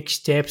were your next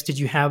steps? Did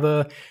you have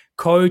a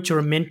coach or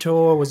a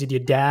mentor? Was it your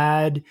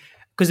dad?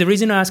 Because the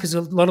reason I ask is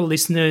a lot of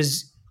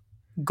listeners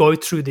go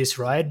through this,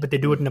 right? But they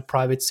do it in a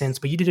private sense,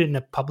 but you did it in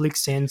a public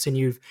sense, and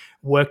you've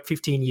worked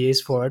 15 years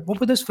for it. What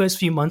were those first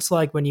few months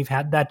like when you've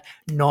had that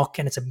knock,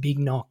 and it's a big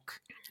knock?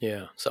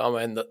 Yeah. So,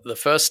 the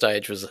first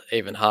stage was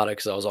even harder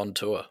because I was on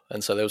tour,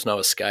 and so there was no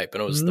escape.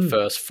 And it was the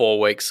first 4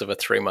 weeks of a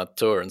 3-month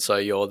tour. And so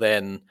you're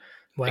then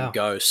a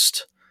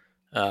ghost,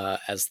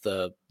 as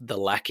the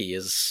lackey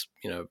is,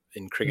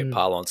 in cricket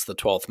parlance, the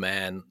 12th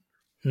man,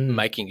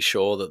 making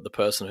sure that the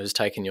person who's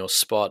taken your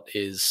spot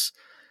is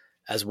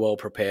as well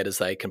prepared as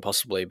they can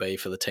possibly be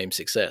for the team's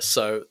success.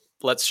 So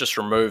let's just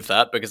remove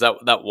that, because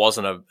that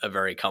wasn't a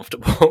very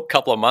comfortable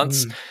couple of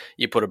months.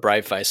 You put a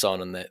brave face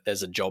on, and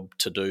there's a job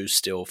to do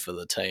still for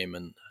the team,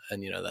 and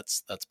and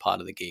that's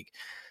part of the gig.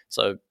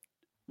 So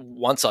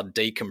once I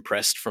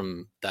decompressed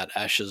from that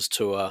Ashes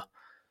tour,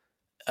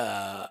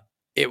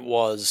 it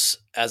was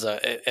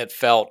it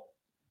felt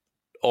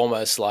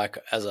almost like,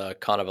 as I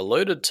kind of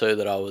alluded to,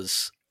 that I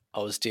was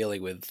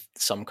dealing with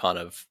some kind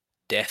of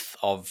death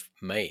of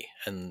me.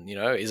 And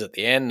is it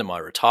the end? Am I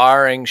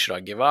retiring? Should I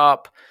give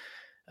up?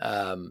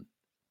 Um,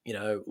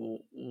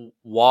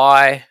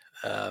 why?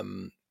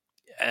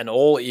 And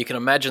all you can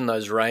imagine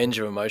those range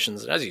of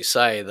emotions. And as you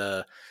say,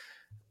 the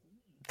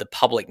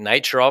public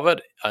nature of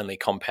it only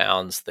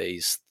compounds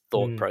these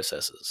thought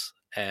processes.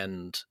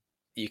 And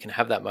you can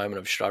have that moment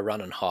of, should I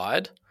run and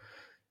hide?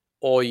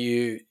 Or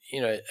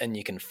and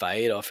you can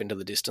fade off into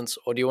the distance,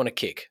 or do you want to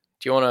kick?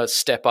 Do you want to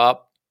step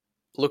up,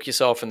 look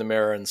yourself in the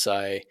mirror and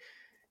say,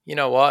 you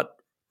know what,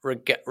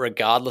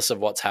 regardless of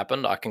what's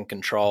happened, I can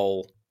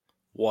control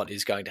what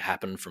is going to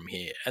happen from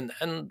here.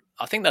 And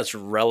I think that's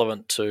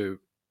relevant to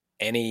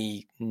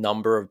any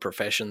number of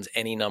professions,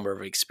 any number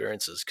of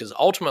experiences, because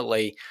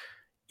ultimately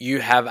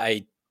you have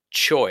a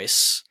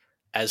choice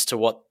as to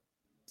what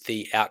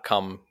the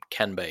outcome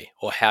can be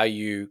or how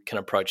you can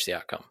approach the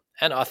outcome.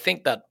 And I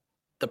think that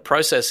the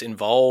process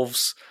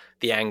involves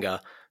the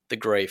anger, the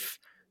grief,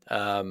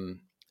 the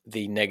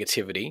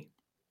negativity,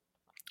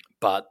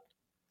 but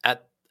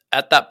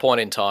at that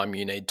point in time,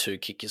 you need to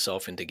kick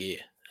yourself into gear.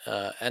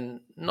 I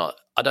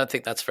don't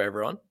think that's for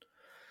everyone,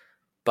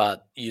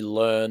 but you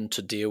learn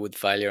to deal with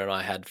failure, and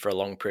I had for a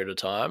long period of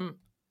time.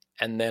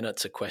 And then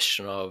it's a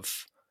question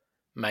of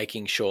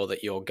making sure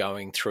that you're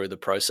going through the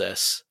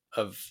process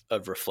of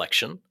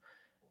reflection.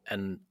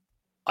 And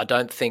I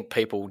don't think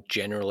people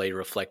generally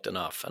reflect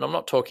enough. And I'm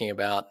not talking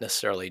about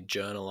necessarily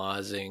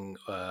journaling.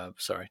 You're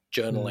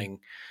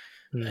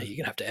going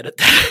to have to edit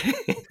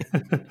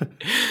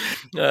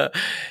that.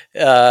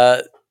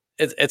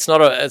 It's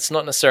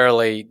not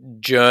necessarily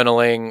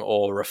journaling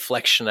or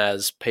reflection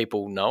as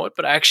people know it,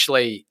 but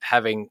actually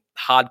having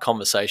hard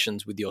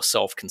conversations with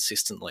yourself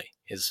consistently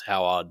is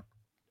how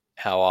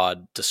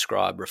I'd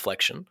describe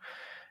reflection.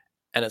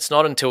 And it's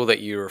not until that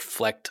you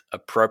reflect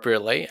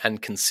appropriately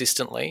and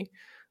consistently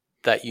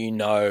that you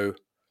know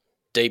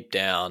deep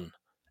down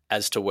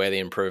as to where the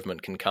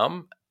improvement can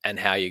come and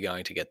how you're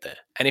going to get there.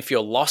 And if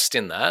you're lost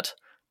in that,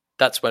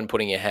 that's when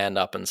putting your hand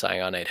up and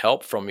saying, I need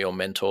help, from your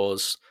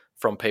mentors,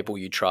 from people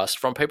you trust,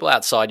 from people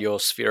outside your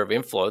sphere of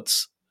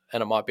influence.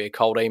 And it might be a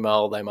cold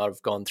email. They might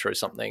have gone through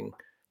something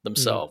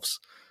themselves.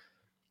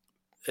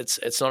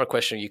 It's not a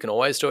question. You can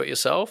always do it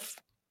yourself,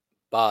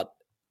 but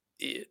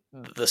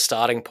the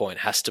starting point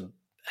has to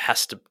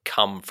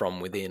come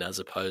from within, as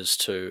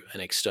opposed to an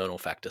external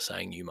factor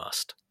saying you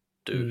must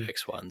do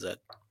X, Y, and Z.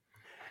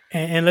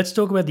 And let's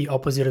talk about the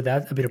opposite of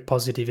that, a bit of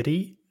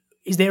positivity.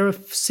 Is there a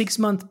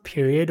 6-month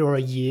period or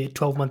a year,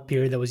 12-month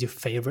period that was your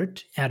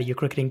favorite out of your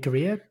cricketing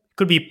career?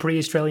 Could be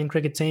pre-Australian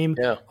cricket team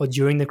or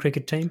during the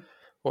cricket team.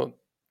 Well,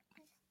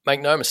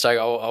 make no mistake,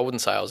 I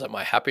wouldn't say I was at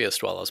my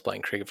happiest while I was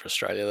playing cricket for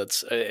Australia.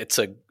 It's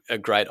a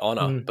great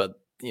honour,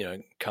 but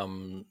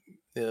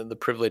the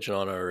privilege and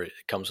honour, it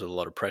comes with a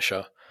lot of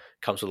pressure,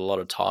 comes with a lot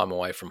of time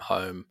away from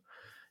home.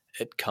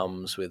 It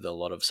comes with a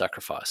lot of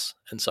sacrifice.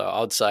 And so I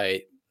would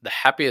say the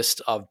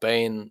happiest I've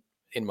been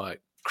in my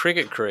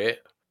cricket career,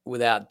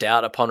 without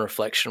doubt, upon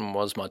reflection,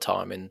 was my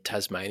time in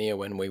Tasmania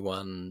when we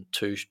won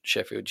 2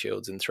 Sheffield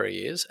Shields in 3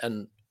 years.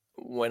 And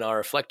when I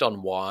reflect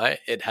on why,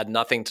 it had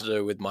nothing to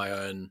do with my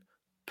own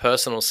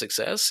personal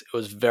success. It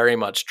was very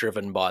much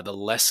driven by the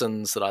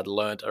lessons that I'd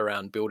learnt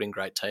around building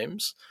great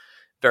teams,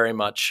 very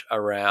much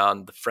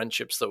around the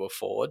friendships that were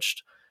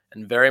forged,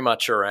 and very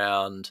much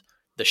around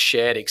the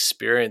shared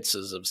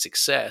experiences of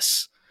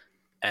success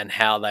and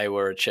how they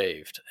were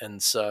achieved.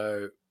 And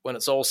so when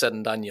it's all said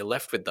and done, you're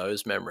left with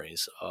those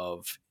memories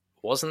of,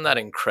 wasn't that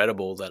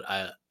incredible that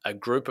a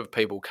group of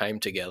people came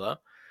together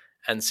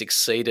and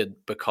succeeded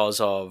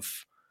because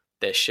of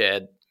their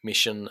shared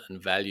mission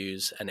and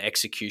values and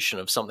execution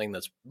of something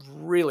that's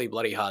really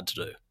bloody hard to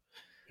do.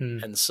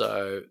 And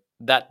so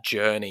that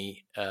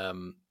journey,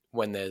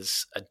 when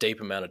there's a deep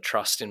amount of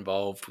trust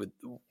involved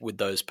with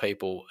those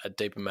people, a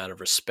deep amount of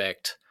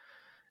respect,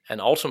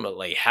 and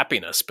ultimately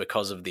happiness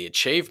because of the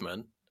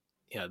achievement,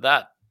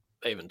 that,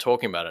 even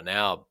talking about it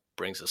now,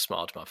 brings a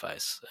smile to my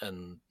face,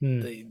 and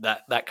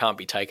that can't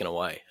be taken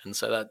away. And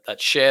so that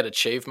shared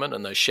achievement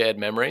and those shared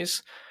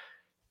memories,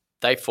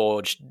 they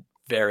forged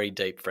very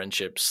deep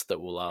friendships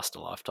that will last a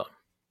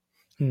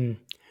lifetime.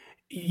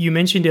 You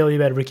mentioned earlier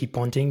about Ricky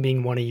Ponting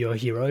being one of your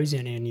heroes,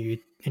 and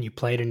you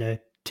played in a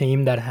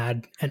team that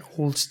had an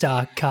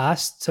all-star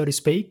cast, so to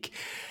speak.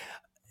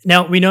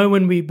 Now, we know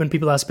when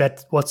people ask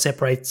about what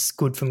separates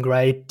good from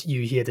great,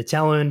 you hear the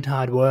talent,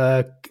 hard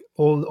work,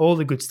 all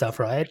the good stuff,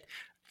 right?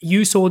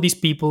 You saw these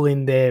people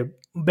in their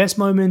best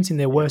moments, in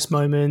their worst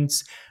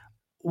moments.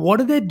 What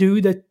do they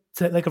do that,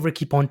 like a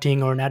Ricky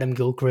Ponting or an Adam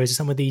Gilchrist,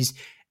 some of these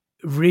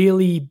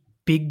really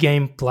big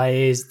game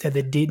players, that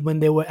they did when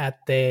they were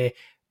at their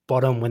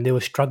bottom, when they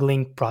were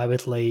struggling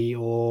privately,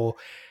 or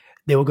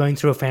they were going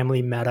through a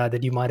family matter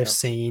that you might have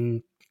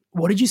seen?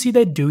 What did you see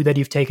they do that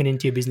you've taken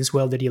into your business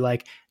world that you're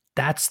like,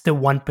 that's the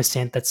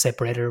 1% that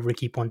separated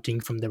Ricky Ponting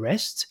from the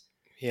rest.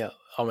 Yeah.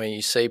 I mean,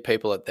 you see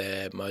people at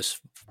their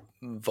most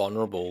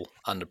vulnerable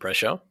under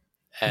pressure,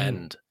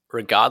 and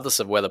regardless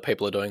of whether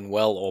people are doing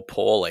well or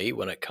poorly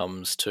when it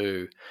comes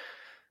to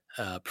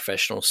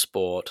professional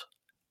sport,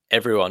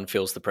 everyone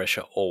feels the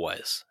pressure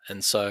always.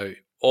 And so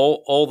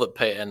all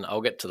that and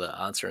I'll get to the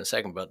answer in a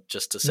second, but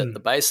just to set the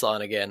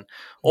baseline again,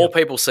 all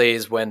people see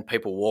is when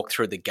people walk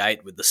through the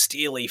gate with the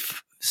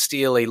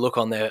steely look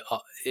on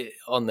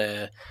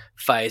their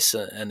face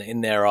and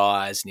in their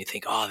eyes, and you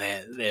think, oh,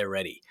 they're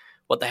ready.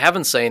 What they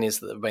haven't seen is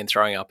that they've been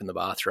throwing up in the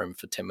bathroom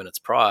for 10 minutes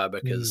prior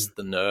because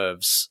the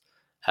nerves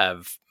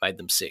have made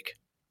them sick.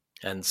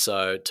 And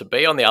so to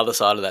be on the other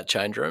side of that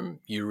change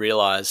room, you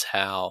realize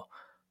how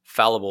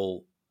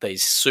fallible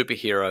these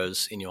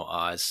superheroes in your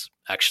eyes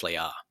actually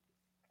are.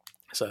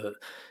 So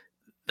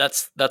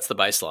that's the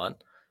baseline.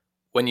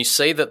 When you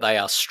see that they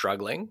are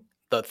struggling,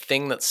 the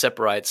thing that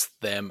separates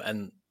them,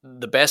 and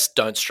the best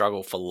don't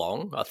struggle for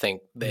long. I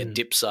think their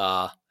dips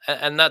are,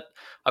 and that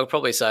I would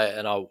probably say,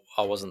 and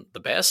I wasn't the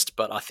best,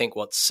 but I think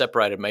what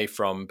separated me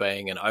from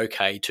being an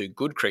okay to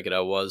good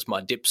cricketer was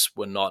my dips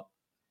were not,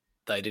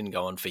 they didn't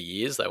go on for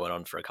years. They went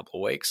on for a couple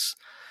of weeks.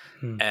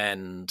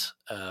 And,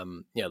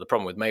 the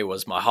problem with me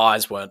was my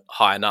highs weren't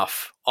high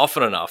enough,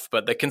 often enough,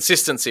 but the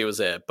consistency was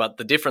there. But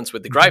the difference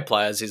with the great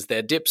players is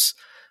their dips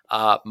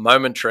are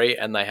momentary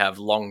and they have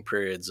long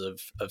periods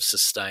of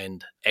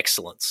sustained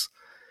excellence.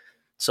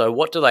 So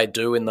what do they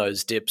do in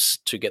those dips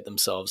to get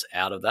themselves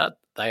out of that?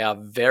 They are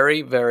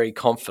very, very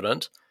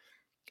confident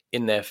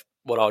in their,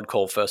 what I would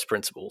call first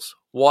principles.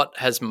 What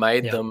has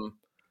made them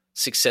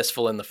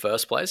successful in the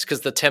first place?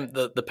 Because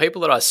the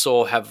people that I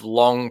saw have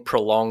long,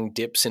 prolonged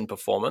dips in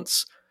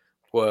performance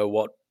were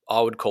what I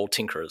would call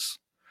tinkerers.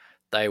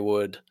 They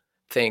would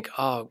think,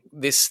 oh,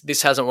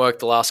 this hasn't worked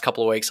the last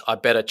couple of weeks. I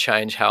better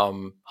change how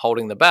I'm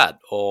holding the bat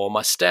or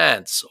my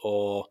stance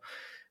or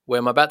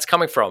where my bat's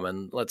coming from,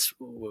 and let's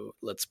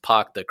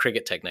park the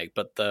cricket technique.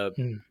 But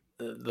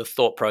the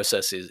thought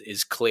process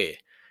is clear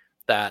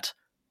that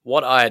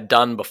what I had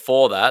done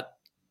before that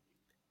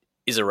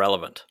is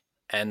irrelevant.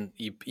 And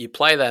you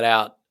play that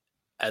out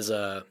as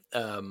a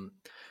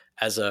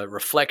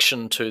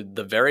reflection to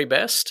the very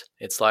best.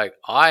 It's like,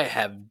 I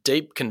have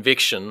deep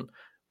conviction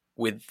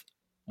with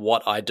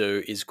what I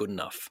do is good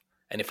enough.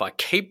 And if I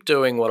keep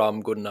doing what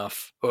I'm good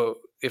enough, or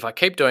if I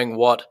keep doing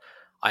what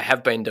I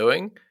have been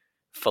doing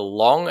for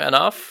long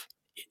enough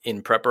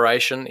in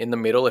preparation, in the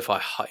middle, if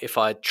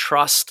I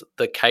trust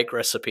the cake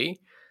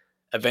recipe,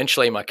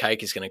 eventually my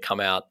cake is going to come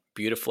out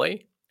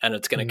beautifully, and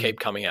it's going to keep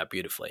coming out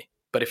beautifully.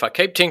 But if I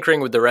keep tinkering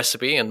with the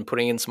recipe and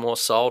putting in some more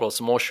salt or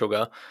some more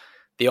sugar,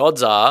 the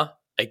odds are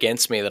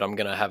against me that I'm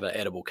going to have an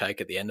edible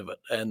cake at the end of it.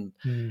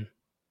 And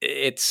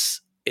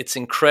it's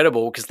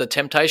incredible because the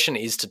temptation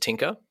is to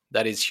tinker.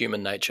 That is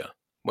human nature.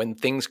 When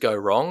things go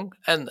wrong,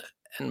 and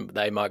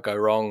they might go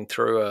wrong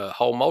through a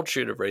whole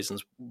multitude of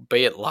reasons,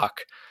 be it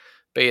luck,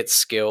 be it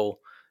skill,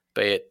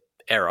 be it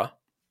error.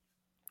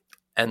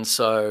 And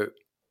so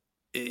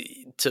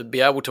to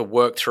be able to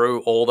work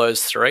through all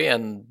those three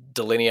and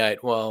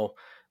delineate, well,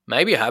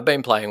 maybe I have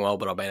been playing well,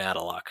 but I've been out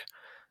of luck.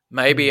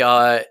 Maybe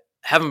I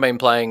haven't been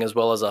playing as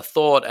well as I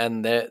thought,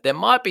 and there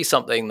might be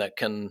something that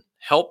can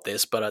help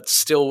this, but it's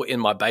still in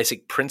my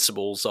basic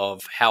principles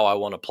of how I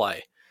want to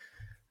play.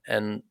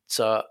 And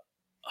so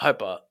I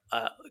hope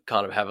I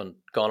kind of haven't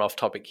gone off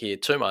topic here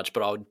too much,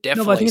 but I would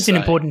definitely No, but I think it's an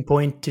important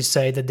point to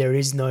say that there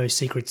is no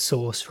secret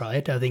sauce,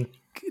 right? I think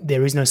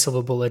there is no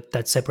silver bullet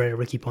that separated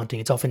Ricky Ponting.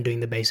 It's often doing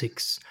the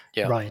basics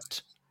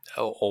right.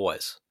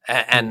 Always.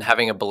 And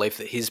having a belief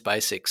that his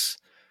basics,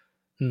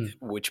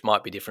 which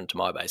might be different to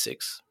my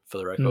basics, for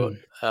the record,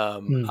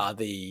 are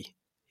the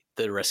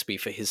recipe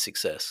for his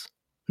success.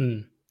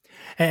 And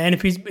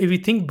if you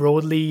think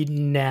broadly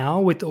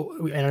now,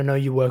 and I know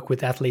you work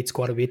with athletes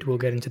quite a bit, we'll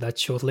get into that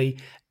shortly.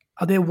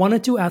 Are there one or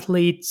two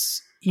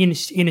athletes in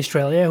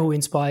Australia who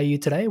inspire you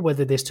today,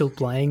 whether they're still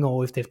playing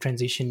or if they've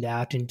transitioned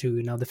out into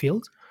another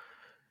field?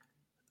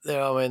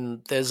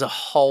 There's a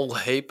whole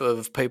heap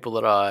of people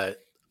that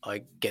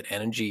I get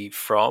energy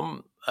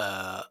from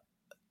that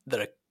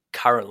are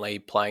currently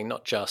playing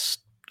not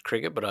just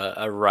cricket, but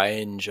a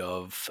range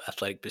of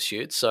athletic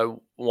pursuits.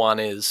 So one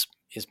is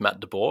Matt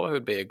De Boer,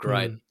 who'd be a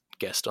great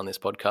guest on this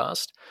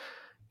podcast.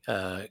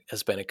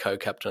 Has been a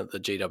co-captain at the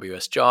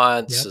GWS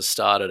Giants, has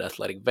started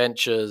Athletic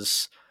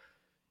Ventures,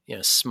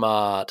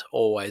 smart,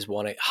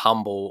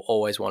 humble,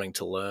 always wanting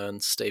to learn.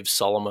 Steve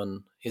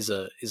Solomon is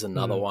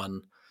another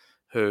one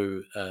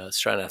who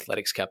Australian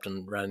athletics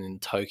captain, ran in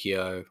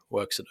Tokyo,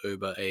 works at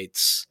Uber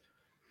Eats,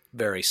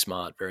 very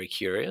smart, very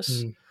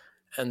curious.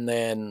 And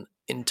then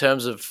in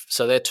terms of,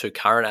 so they're two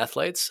current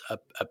athletes,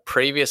 a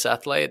previous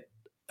athlete,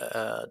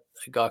 a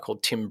guy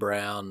called Tim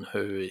Brown,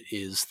 who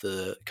is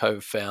the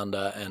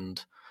co-founder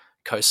and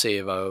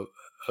co-CEO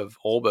of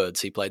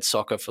Allbirds. He played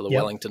soccer for the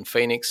Wellington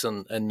Phoenix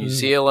and New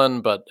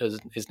Zealand, but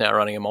is now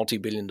running a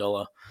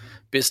multi-billion-dollar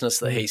business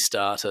that he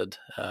started.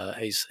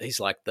 He's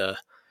like the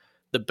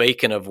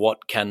beacon of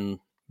what can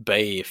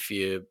be if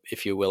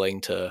you're willing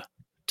to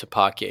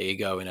park your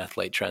ego in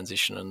athlete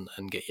transition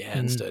and get your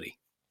hands dirty.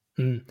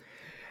 Mm.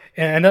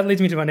 And that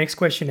leads me to my next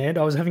question, Ed.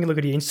 I was having a look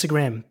at your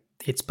Instagram.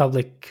 It's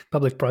public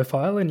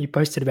profile, and you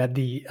posted about I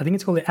think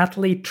it's called the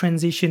Athlete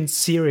Transition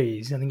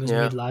Series. I think it was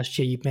mid last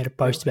year. You made a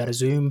post about a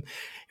Zoom.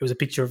 It was a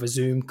picture of a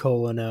Zoom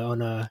call on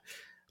a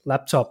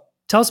laptop.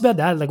 Tell us about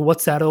that. Like,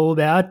 what's that all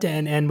about?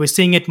 And we're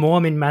seeing it more. I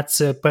mean, Matt's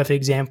a perfect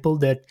example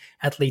that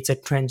athletes are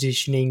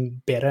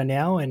transitioning better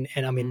now. And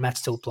I mean,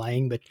 Matt's still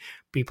playing, but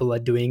people are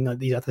doing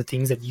these other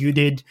things that you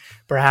did,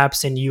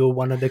 perhaps, and you're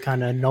one of the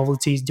kind of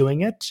novelties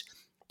doing it.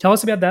 Tell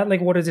us about that.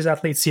 Like, what is this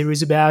athlete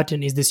series about?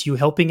 And is this you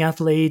helping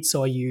athletes?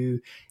 Or are you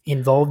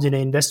involved in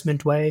an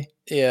investment way?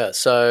 Yeah.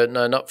 So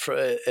no, not for.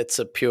 It's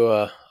a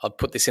pure. I'll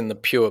put this in the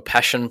pure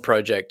passion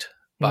project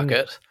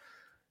bucket,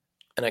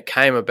 and it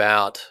came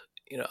about.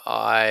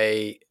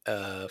 I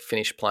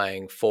finished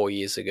playing 4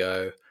 years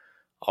ago.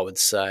 I would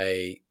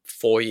say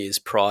 4 years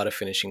prior to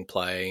finishing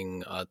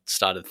playing, I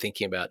started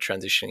thinking about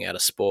transitioning out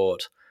of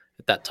sport.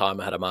 At that time,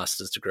 I had a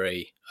master's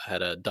degree. I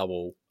had a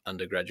double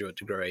undergraduate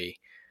degree.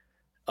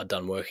 I'd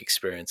done work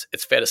experience.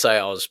 It's fair to say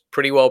I was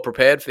pretty well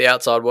prepared for the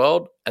outside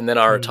world, and then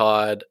I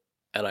retired,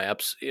 and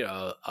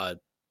I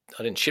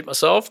didn't shit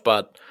myself,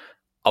 but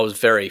I was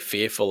very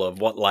fearful of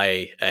what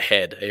lay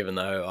ahead, even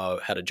though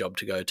I had a job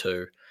to go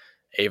to,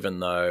 even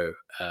though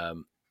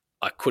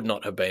I could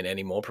not have been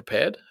any more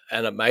prepared.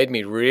 And it made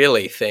me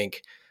really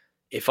think,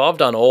 if I've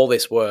done all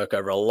this work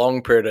over a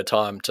long period of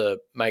time to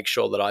make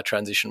sure that I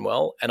transition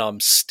well, and I'm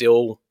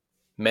still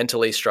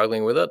mentally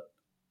struggling with it,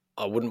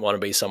 I wouldn't want to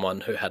be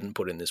someone who hadn't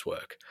put in this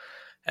work.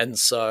 And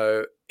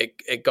so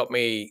it got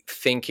me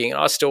thinking.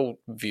 I still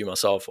view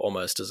myself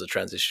almost as a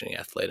transitioning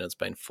athlete, and it's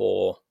been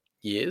 4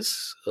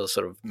 years. I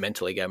sort of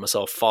mentally gave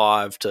myself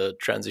 5 to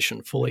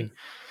transition fully.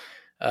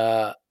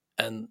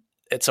 And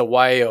it's a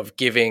way of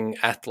giving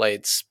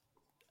athletes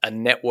a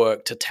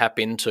network to tap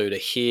into to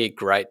hear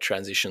great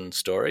transition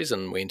stories.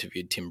 And we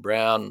interviewed Tim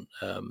Brown,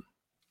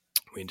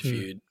 we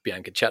interviewed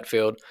Bianca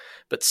Chatfield,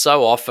 but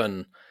so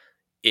often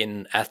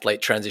in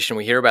athlete transition,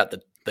 we hear about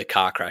the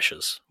car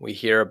crashes. We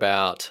hear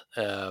about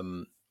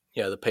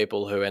the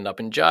people who end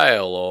up in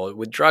jail or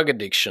with drug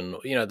addiction.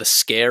 The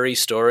scary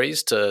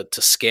stories to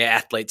scare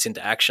athletes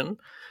into action.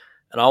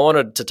 And I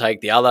wanted to take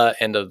the other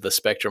end of the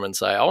spectrum and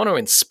say, I want to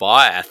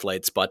inspire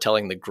athletes by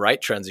telling the great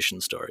transition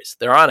stories.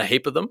 There aren't a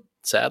heap of them,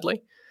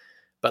 sadly,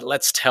 but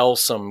let's tell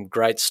some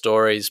great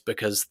stories,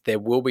 because there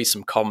will be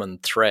some common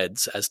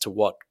threads as to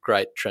what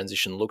great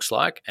transition looks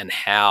like and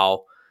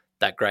how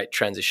that great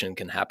transition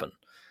can happen.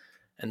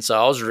 And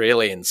so I was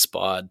really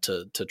inspired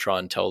to try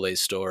and tell these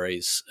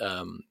stories.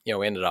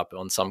 We ended up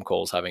on some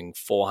calls having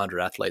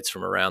 400 athletes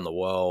from around the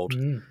world,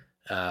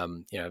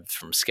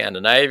 from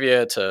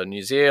Scandinavia to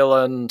New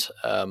Zealand,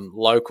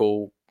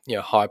 local,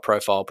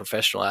 high-profile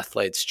professional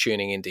athletes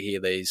tuning in to hear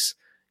these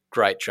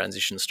great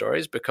transition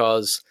stories,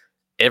 because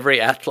every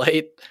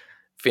athlete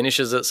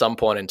finishes at some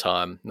point in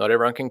time. Not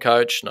everyone can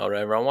coach. Not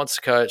everyone wants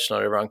to coach.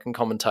 Not everyone can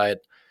commentate.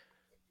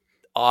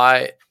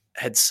 I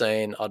had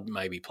seen, I'd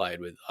maybe played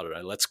with,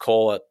 let's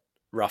call it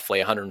roughly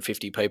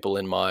 150 people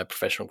in my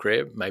professional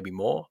career, maybe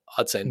more.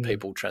 I'd seen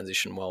people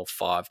transition well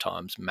 5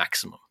 times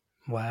maximum.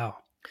 Wow.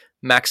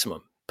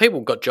 Maximum.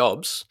 People got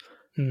jobs,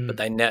 but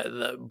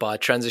by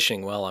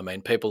transitioning well, I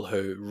mean people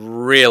who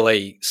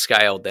really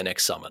scaled their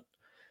next summit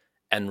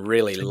and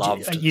really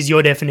loved. Is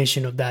your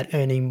definition of that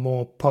earning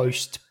more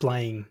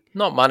post-playing?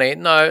 Not money.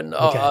 No.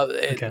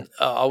 Okay.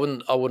 I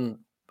wouldn't.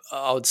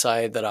 I would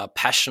say that are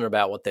passionate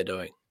about what they're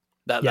doing.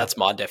 That's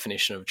my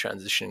definition of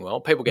transitioning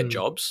well. People get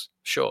jobs,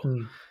 sure.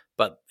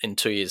 But in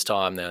 2 years'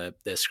 time,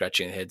 they're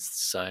scratching their heads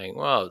saying,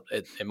 well,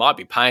 it might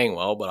be paying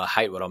well, but I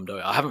hate what I'm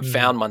doing. I haven't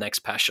found my next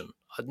passion.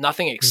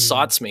 Nothing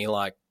excites me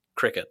like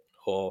cricket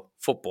or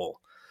football.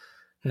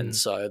 And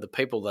so the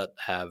people that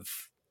have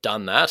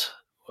done that,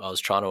 I was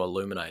trying to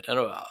illuminate.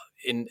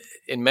 And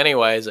in many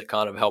ways, it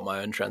kind of helped my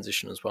own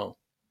transition as well.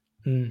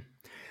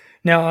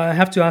 Now, I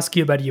have to ask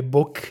you about your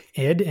book,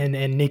 Ed, and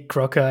Nick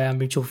Crocker, our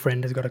mutual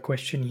friend, has got a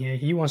question here.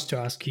 He wants to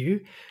ask you,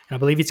 and I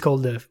believe it's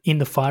called In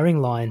the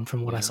Firing Line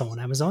from what I saw on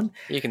Amazon.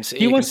 You can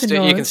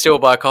still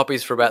buy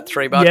copies for about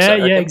 $3.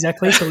 Yeah,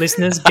 exactly. So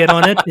listeners, get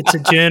on it. It's a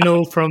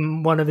journal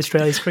from one of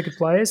Australia's cricket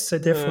players, so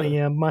definitely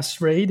a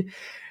must read.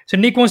 So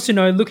Nick wants to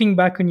know, looking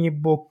back on your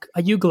book,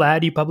 are you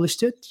glad you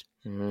published it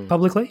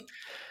publicly?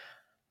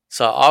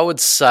 So I would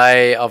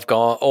say I've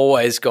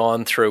always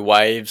gone through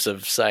waves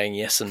of saying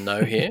yes and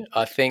no here.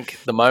 I think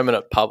the moment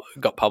it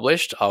got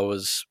published, I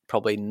was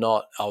probably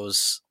not. I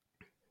was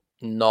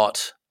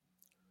not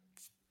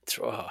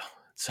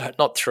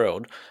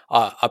thrilled.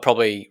 I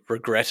probably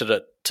regretted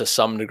it to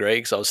some degree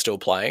because I was still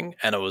playing,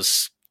 and it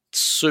was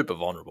super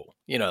vulnerable.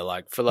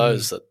 Like for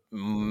those that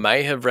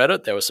may have read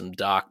it, there were some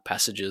dark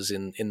passages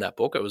in that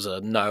book. It was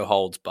a no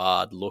holds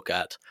barred look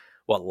at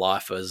what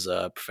life as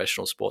a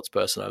professional sports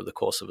person over the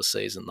course of a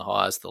season, the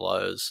highs, the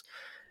lows.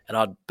 And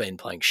I'd been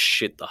playing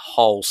shit the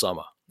whole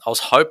summer. I was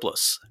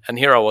hopeless. And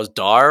here I was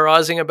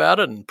diarising about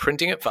it and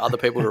printing it for other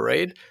people to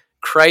read.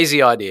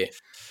 Crazy idea.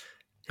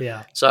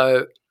 Yeah.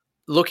 So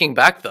looking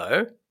back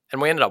though,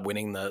 and we ended up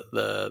winning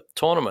the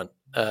tournament,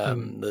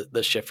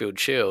 the Sheffield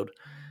Shield.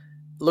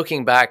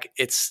 Looking back,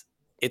 it's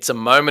a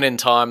moment in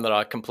time that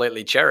I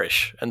completely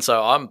cherish, and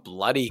so I'm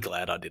bloody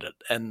glad I did it.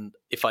 And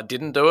if I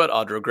didn't do it,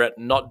 I'd regret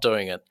not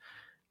doing it.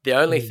 The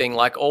only thing,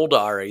 like all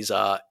diaries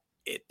are,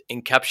 it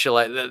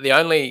encapsulate. The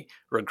only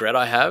regret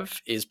I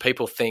have is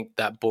people think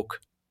that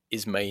book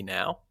is me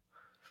now,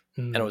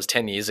 and it was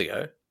 10 years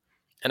ago.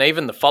 And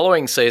even the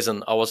following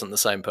season, I wasn't the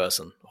same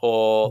person,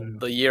 or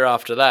the year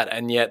after that.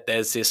 And yet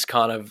there's this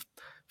kind of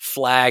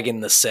flag in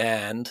the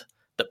sand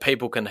that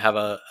people can have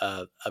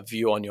a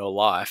view on your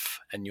life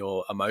and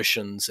your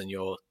emotions and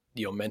your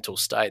mental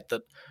state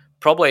that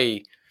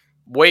probably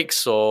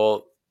weeks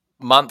or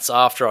months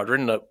after I'd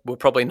written it were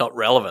probably not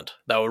relevant.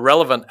 They were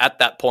relevant at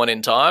that point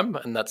in time,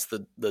 and that's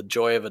the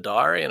joy of a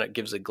diary, and it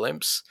gives a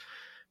glimpse.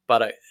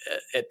 But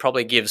it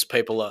probably gives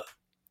people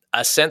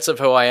a sense of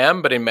who I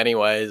am, but in many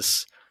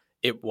ways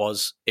it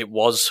was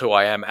who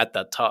I am at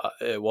that time.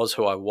 It was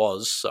who I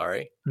was,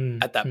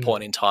 at that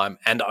point in time,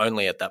 and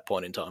only at that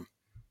point in time.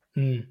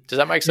 Does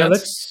that make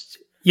sense?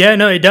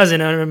 No, it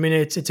doesn't. I mean,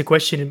 it's a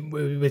question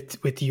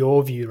with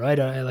your view, right?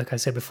 Like I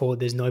said before,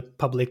 there's no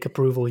public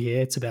approval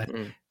here. It's about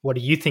what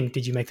do you think?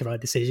 Did you make the right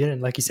decision?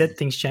 And like you said,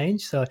 things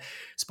change. So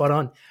spot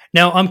on.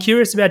 Now, I'm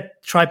curious about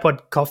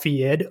Tripod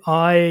Coffee, Ed.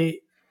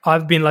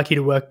 I've been lucky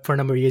to work for a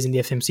number of years in the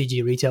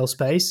FMCG retail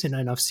space,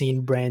 and I've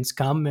seen brands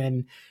come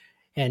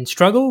and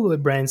struggle, where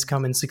brands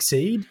come and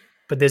succeed.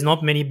 But there's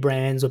not many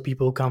brands or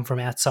people who come from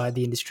outside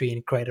the industry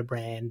and create a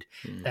brand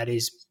that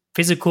is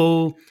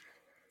physical,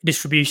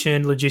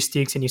 distribution,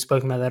 logistics, and you've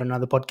spoken about that on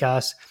other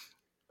podcasts.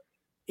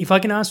 If I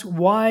can ask,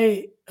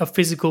 why a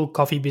physical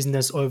coffee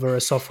business over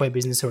a software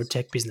business or a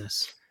tech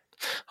business?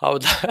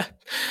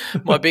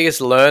 My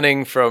biggest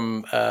learning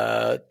from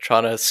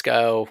trying to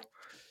scale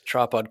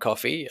Tripod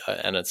Coffee,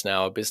 and it's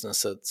now a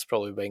business that's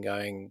probably been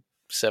going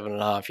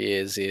 7.5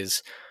 years,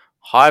 is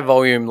high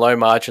volume, low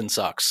margin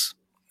sucks.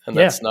 And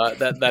that's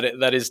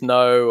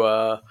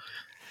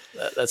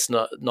that's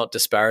not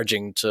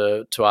disparaging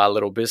to our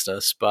little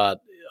business,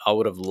 but I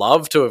would have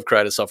loved to have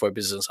created a software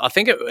business. I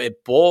think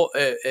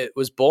it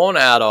was born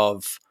out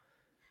of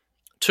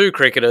two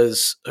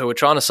cricketers who were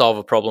trying to solve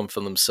a problem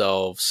for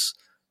themselves,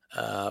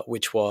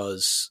 which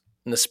was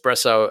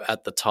Nespresso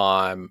at the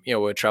time. We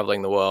were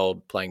traveling the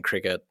world playing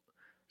cricket.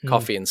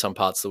 Coffee in some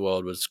parts of the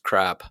world was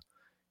crap.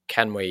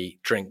 Can we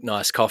drink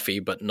nice coffee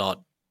but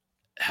not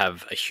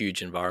have a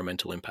huge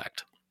environmental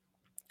impact?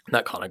 And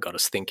that kind of got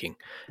us thinking.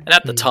 And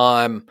at the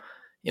time,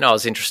 I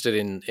was interested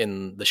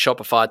in the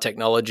Shopify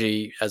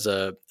technology as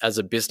a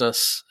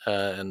business,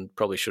 and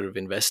probably should have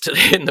invested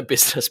in the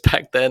business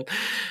back then.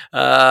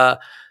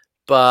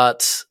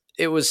 But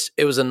it was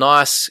a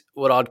nice,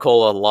 what I'd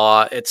call a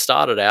live. It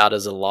started out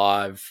as a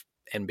live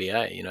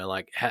NBA.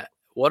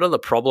 What are the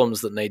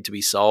problems that need to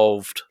be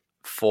solved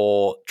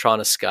for trying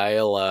to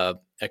scale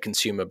a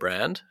consumer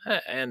brand,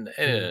 and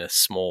in a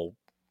small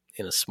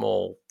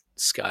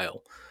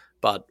scale,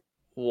 but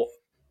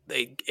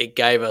it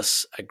gave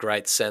us a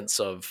great sense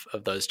of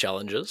those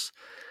challenges,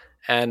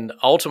 and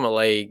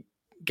ultimately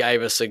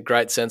gave us a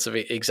great sense of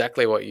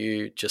exactly what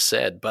you just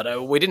said.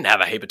 But we didn't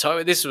have a heap of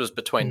time. This was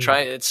between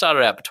it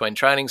started out between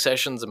training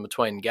sessions and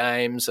between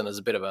games, and as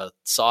a bit of a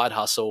side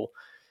hustle.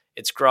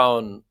 It's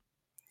grown,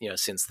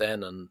 since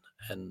then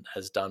and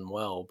has done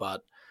well.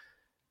 But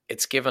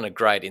it's given a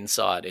great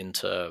insight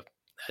into,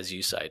 as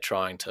you say,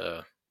 trying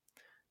to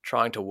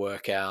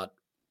work out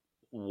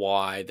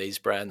why these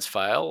brands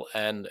fail,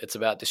 and it's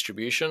about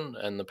distribution,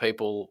 and the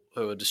people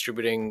who are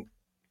distributing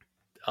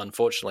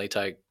unfortunately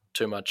take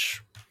too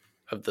much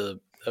of the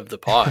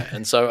pie.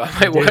 And so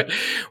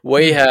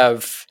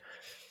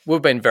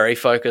we've been very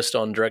focused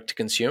on direct to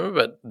consumer,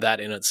 but that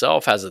in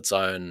itself has its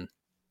own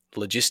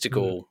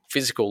physical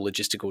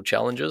logistical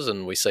challenges,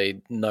 and we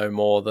see no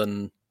more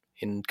than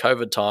in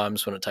COVID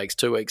times when it takes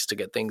 2 weeks to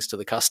get things to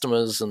the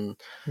customers. And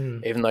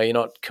even though you're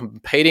not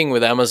competing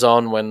with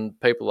Amazon, when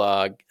people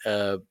are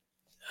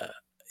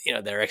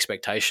their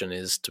expectation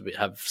is to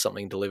have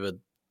something delivered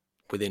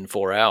within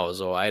 4 hours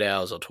or 8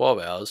 hours or 12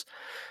 hours,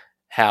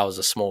 how as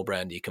a small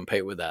brand do you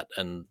compete with that?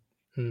 And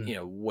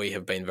we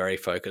have been very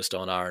focused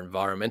on our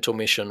environmental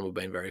mission. We've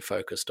been very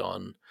focused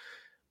on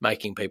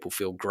making people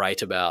feel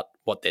great about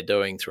what they're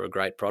doing through a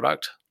great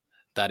product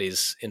that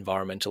is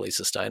environmentally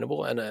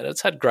sustainable, and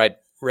it's had great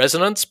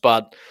resonance.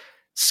 But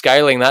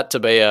scaling that to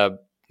be a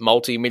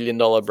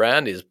multi-million-dollar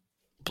brand is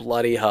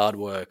bloody hard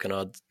work, and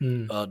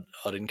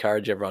I'd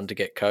encourage everyone to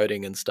get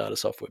coding and start a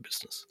software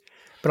business.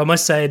 But I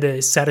must say,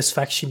 the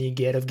satisfaction you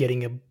get of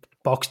getting a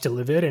box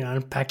delivered and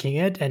unpacking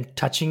it and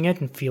touching it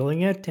and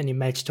feeling it, and your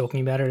mates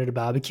talking about it at a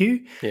barbecue,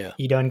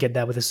 you don't get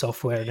that with a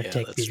software and a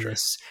tech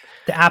business. True.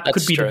 The app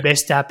could be the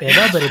best app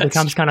ever, but it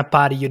becomes kind of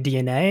part of your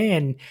DNA,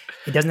 and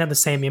it doesn't have the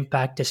same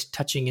impact as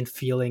touching and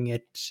feeling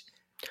it.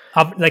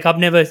 I've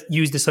never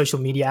used a social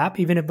media app,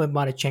 even if it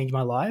might have changed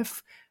my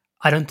life.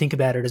 I don't think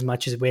about it as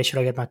much as where should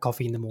I get my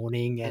coffee in the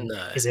morning, and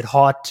is it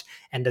hot,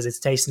 and does it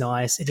taste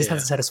nice? It just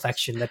has a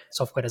satisfaction that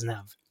software doesn't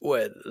have.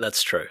 Well,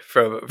 that's true.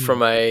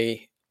 From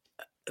a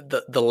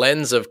the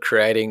lens of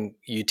creating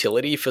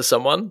utility for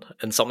someone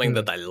and something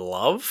that Mm. they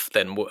love,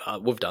 then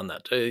we've done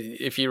that.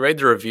 If you read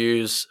the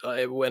reviews,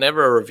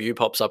 whenever a review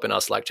pops up in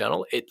our Slack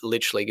channel, it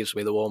literally gives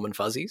me the warm and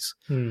fuzzies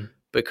Mm.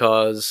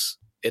 because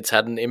it's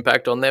had an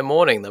impact on their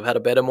morning. They've had a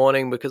better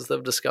morning because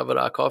they've discovered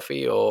our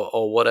coffee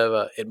or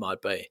whatever it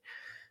might be.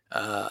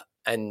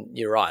 And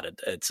you're right,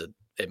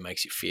 it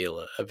makes you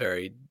feel a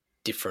very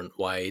different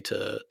way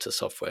to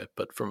software.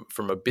 But from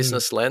a Mm.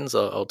 business lens,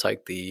 I'll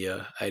take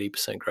the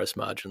 80% gross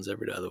margins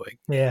every day of the week.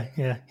 Yeah,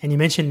 yeah. And you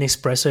mentioned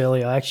Nespresso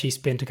earlier. I actually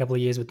spent a couple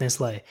of years with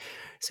Nestle.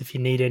 So if you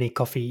need any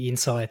coffee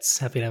insights,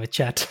 happy to have a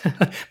chat,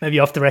 maybe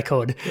off the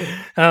record.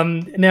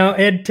 Now,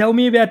 Ed, tell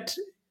me about.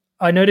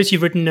 I noticed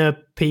you've written a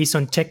piece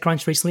on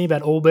TechCrunch recently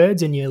about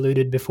Allbirds, and you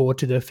alluded before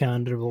to the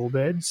founder of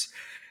Allbirds.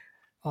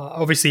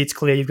 Obviously, it's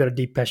clear you've got a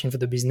deep passion for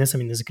the business. I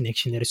mean, there's a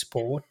connection there to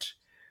sport.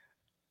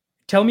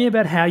 Tell me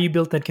about how you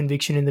built that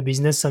conviction in the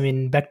business. I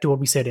mean, back to what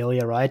we said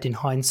earlier, right? In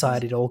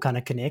hindsight, it all kind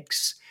of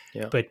connects,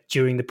 Yeah. but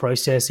during the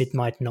process, it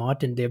might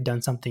not. And they've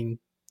done something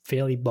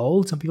fairly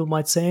bold, some people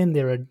might say, and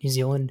they're a New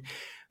Zealand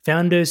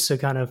founders, so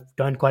kind of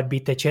don't quite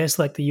beat their chest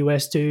like the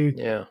US do.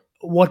 Yeah.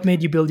 What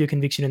made you build your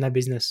conviction in that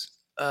business?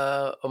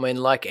 I mean,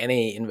 like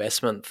any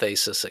investment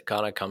thesis, it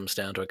kind of comes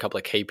down to a couple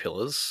of key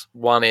pillars.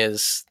 One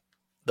is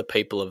the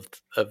people of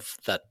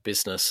that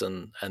business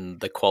and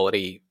the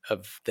quality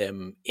of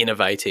them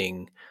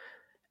innovating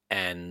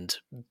and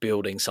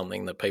building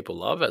something that people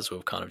love, as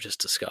we've kind of just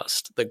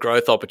discussed. The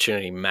growth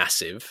opportunity,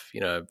 massive,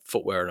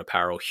 footwear and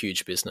apparel,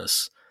 huge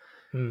business,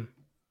 Mm.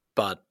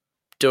 but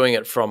doing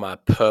it from a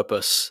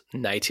purpose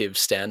native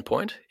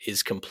standpoint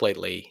is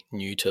completely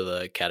new to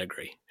the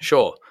category.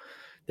 Sure,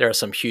 there are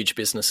some huge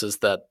businesses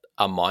that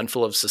are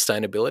mindful of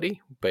sustainability,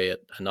 be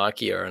it a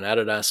Nike or an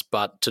Adidas,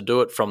 but to do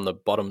it from the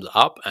bottoms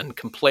up and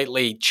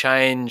completely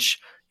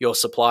change your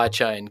supply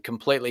chain,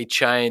 completely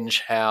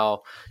change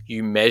how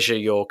you measure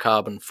your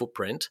carbon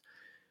footprint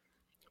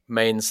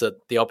means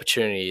that the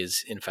opportunity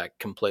is in fact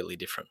completely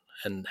different.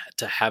 And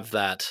to have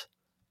that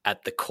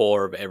at the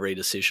core of every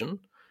decision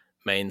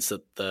means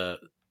that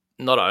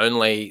not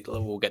only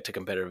we'll get to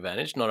competitive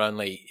advantage, not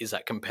only is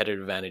that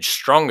competitive advantage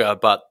stronger,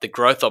 but the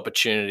growth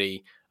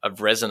opportunity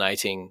of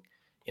resonating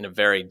in a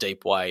very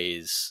deep way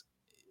is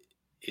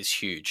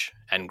huge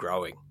and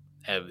growing.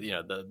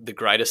 The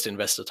greatest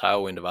investor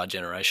tailwind of our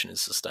generation is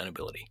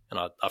sustainability, and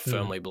I Mm.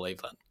 firmly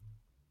believe that.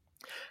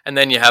 And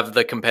then you have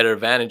the competitive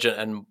advantage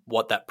and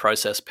what that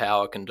process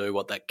power can do,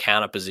 what that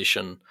counter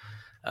position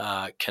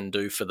can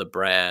do for the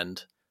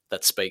brand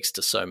that speaks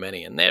to so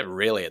many. And they're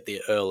really at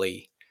the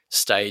early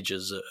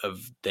stages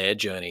of their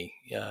journey.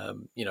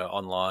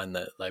 Online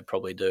that they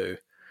probably do,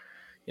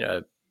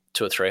 $200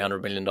 or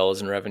 $300 million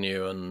in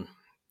revenue, and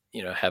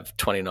have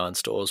 29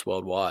 stores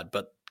worldwide.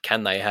 But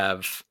can they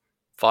have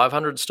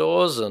 500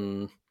 stores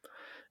and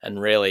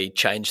really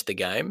change the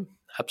game?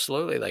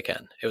 Absolutely, they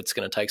can. It's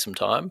going to take some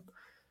time,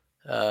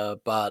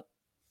 but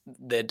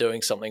they're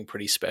doing something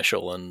pretty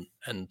special,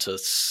 and to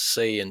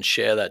see and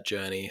share that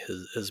journey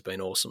has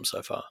been awesome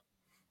so far.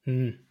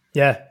 Mm.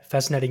 Yeah,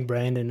 fascinating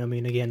brand. And I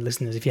mean, again,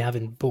 listeners, if you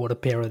haven't bought a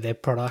pair of their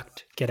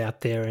product, get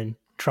out there and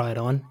try it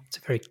on. It's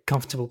a very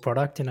comfortable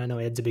product. And I know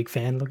Ed's a big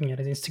fan looking at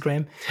his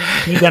Instagram.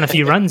 You've done a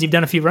few runs. You've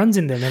done a few runs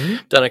in them, haven't you?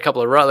 Done a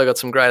couple of runs. They've got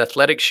some great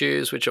athletic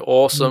shoes, which are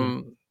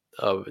awesome.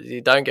 Mm.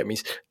 You don't get me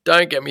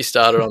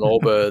started on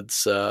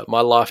Allbirds.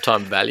 My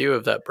lifetime value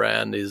of that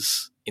brand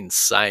is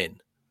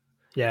insane.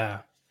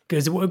 Yeah.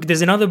 Because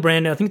there's another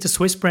brand, I think it's a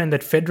Swiss brand that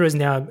Federer is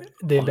now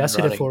the On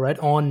ambassador running. for, right?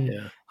 On,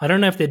 Yeah. I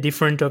don't know if they're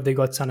different or if they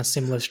got kind of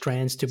similar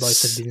strands to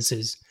both the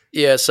businesses.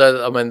 Yeah,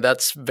 so I mean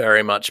that's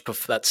very much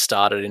that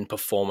started in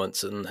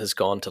performance and has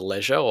gone to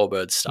leisure.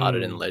 Allbirds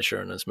started in leisure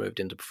and has moved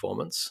into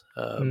performance.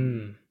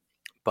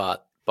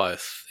 But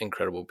both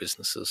incredible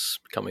businesses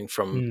coming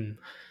from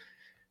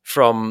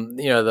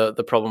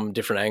the problem,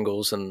 different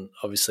angles, and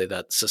obviously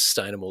that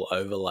sustainable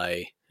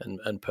overlay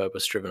and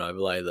purpose driven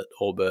overlay that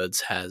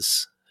Allbirds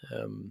has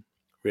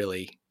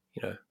really,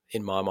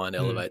 in my mind,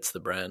 elevates the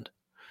brand.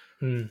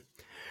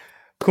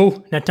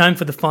 Cool. Now, time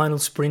for the final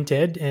sprint,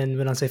 Ed. And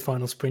when I say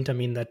final sprint, I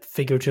mean that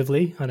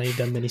figuratively. I know you've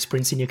done many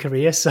sprints in your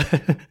career. So,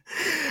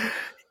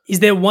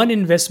 is there one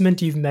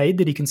investment you've made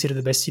that you consider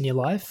the best in your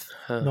life,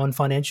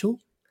 non-financial?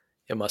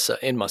 In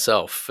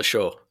myself, for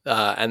sure.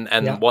 And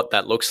Yeah. what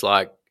that looks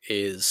like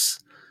has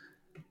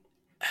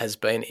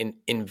been in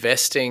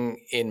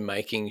investing in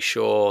making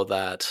sure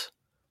that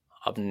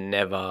I've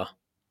never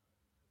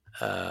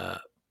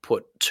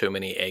put too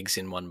many eggs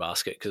in one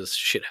basket, because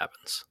shit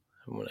happens.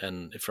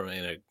 And from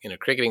in a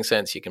cricketing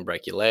sense, you can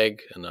break your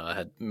leg, and I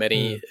had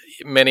many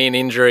an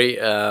injury,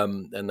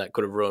 and that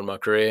could have ruined my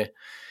career.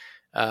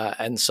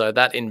 And so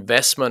that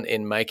investment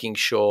in making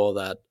sure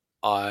that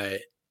I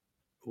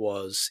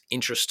was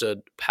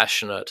interested,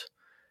 passionate,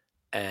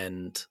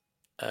 and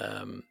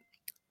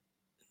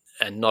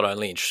not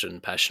only interested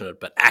and passionate,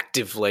 but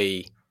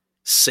actively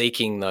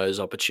seeking those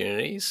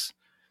opportunities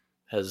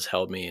has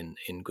held me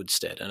in good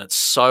stead. And it's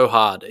so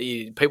hard.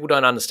 People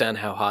don't understand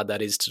how hard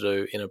that is to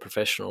do in a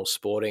professional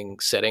sporting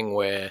setting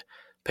where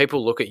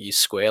people look at you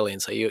squarely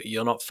and say,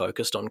 you're not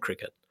focused on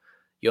cricket.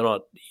 You're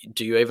not.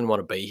 Do you even want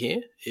to be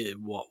here?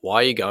 Why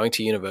are you going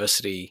to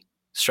university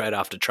straight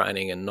after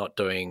training and not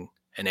doing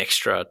an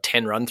extra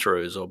 10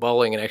 run-throughs or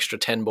bowling an extra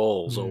 10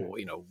 balls or,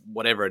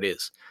 whatever it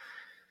is?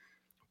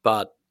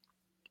 But,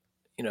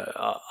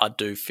 I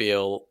do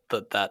feel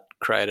that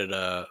created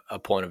a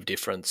point of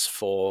difference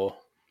for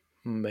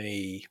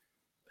me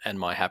and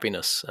my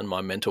happiness and my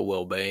mental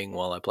well-being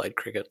while I played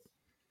cricket.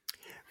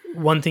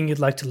 One thing you'd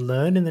like to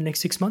learn in the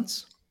next 6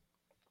 months?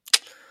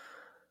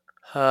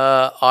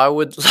 I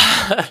would.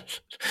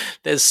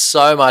 There's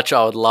so much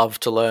I would love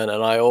to learn,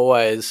 and I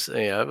always,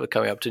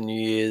 coming up to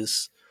New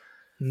Year's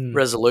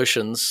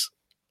resolutions,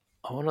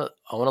 I want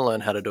to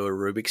learn how to do a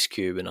Rubik's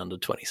Cube in under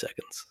 20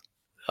 seconds.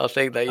 I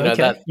think that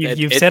that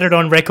you've set it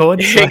on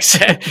record,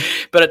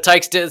 but it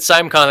takes the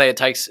same kind of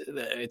thing.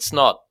 It's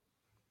not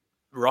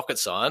rocket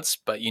science,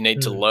 but you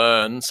need to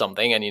learn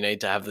something, and you need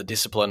to have the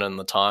discipline and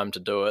the time to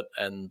do it,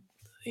 and.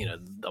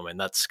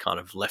 That's kind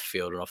of left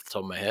field and off the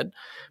top of my head,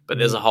 but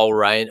there's a whole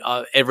range.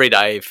 Every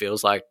day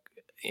feels like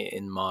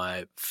in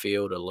my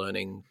field a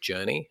learning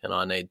journey, and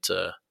I need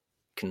to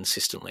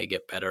consistently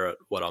get better at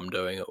what I'm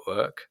doing at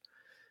work.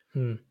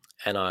 And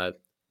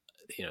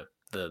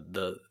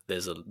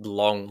there's a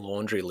long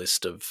laundry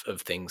list of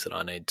things that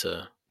I need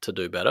to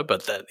do better.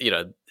 But that,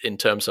 in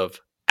terms of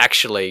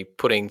actually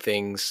putting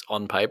things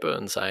on paper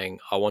and saying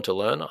I want to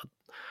learn,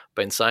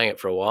 been saying it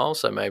for a while,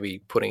 so maybe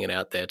putting it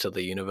out there to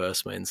the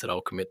universe means that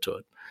I'll commit to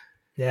it.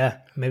 Yeah,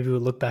 maybe we'll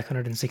look back on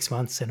it in 6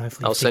 months and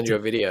hopefully I'll send you a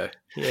video.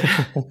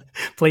 Yeah.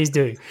 Please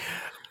do.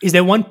 Is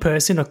there one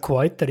person or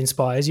quote that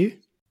inspires you?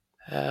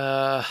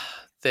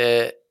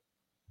 There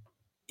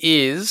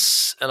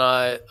is, and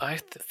I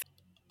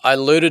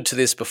alluded to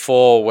this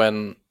before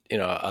when,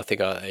 I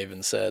think I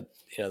even said,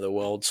 the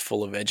world's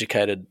full of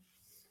educated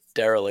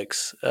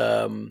derelicts.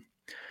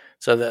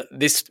 So that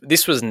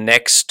this was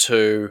next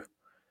to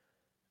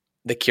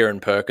the Kieran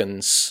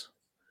Perkins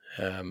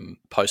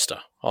poster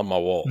on my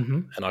wall.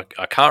 And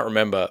I can't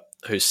remember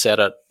who said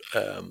it,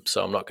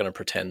 so I'm not going to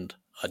pretend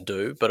I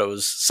do, but it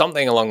was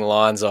something along the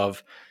lines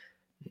of,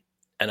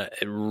 and it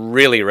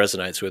really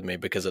resonates with me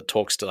because it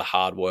talks to the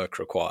hard work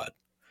required.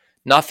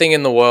 Nothing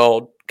in the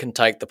world can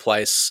take the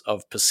place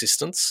of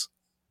persistence.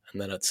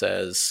 And then it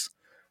says,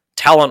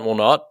 talent will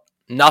not.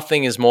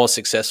 Nothing is more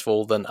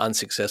successful than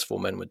unsuccessful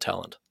men with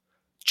talent.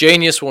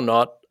 Genius will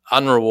not.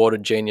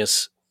 Unrewarded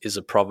genius is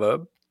a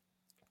proverb.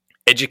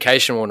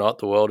 Education will not.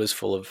 The world is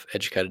full of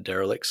educated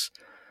derelicts.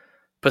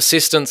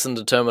 Persistence and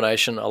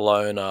determination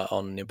alone are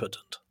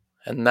omnipotent.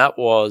 And that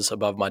was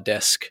above my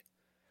desk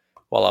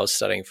while I was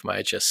studying for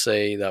my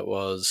HSC. That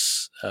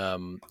was,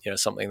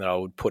 something that I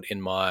would put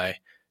in my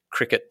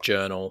cricket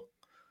journal,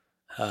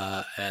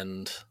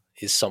 and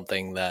is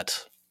something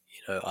that,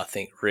 I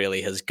think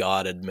really has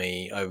guided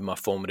me over my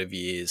formative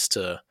years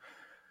to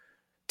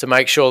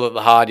make sure that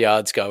the hard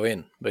yards go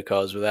in,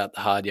 because without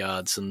the hard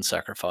yards and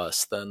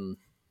sacrifice, then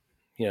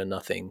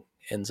nothing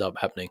ends up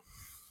happening.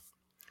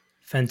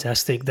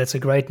 Fantastic. That's a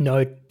great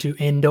note to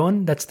end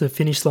on. That's the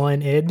finish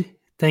line, Ed.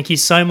 Thank you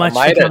so much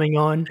for coming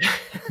on.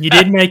 You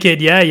did make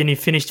it, yeah, and you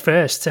finished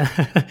first.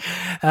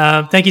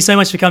 Thank you so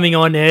much for coming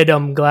on, Ed.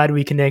 I'm glad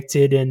we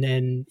connected,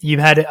 and you've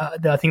had,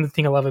 I think the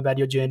thing I love about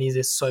your journey is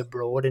it's so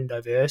broad and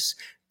diverse,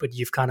 but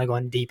you've kind of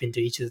gone deep into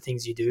each of the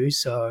things you do.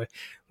 So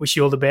wish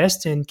you all the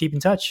best and keep in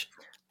touch.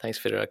 Thanks,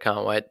 Peter. I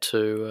can't wait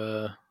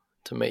to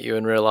meet you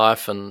in real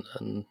life and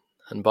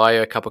buy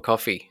you a cup of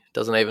coffee. It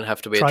doesn't even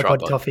have to be tripod a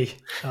tripod. Coffee.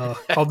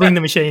 Oh, I'll bring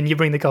the machine. You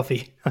bring the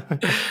coffee.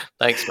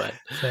 Thanks, mate.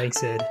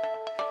 Thanks, Ed.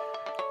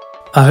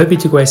 I hope you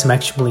took away some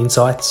actionable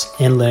insights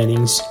and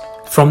learnings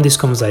from this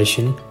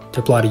conversation to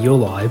apply to your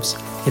lives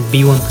and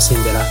be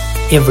 1%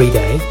 better every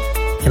day.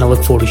 And I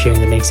look forward to sharing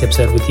the next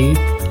episode with you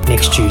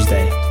next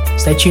Tuesday.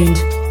 Stay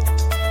tuned.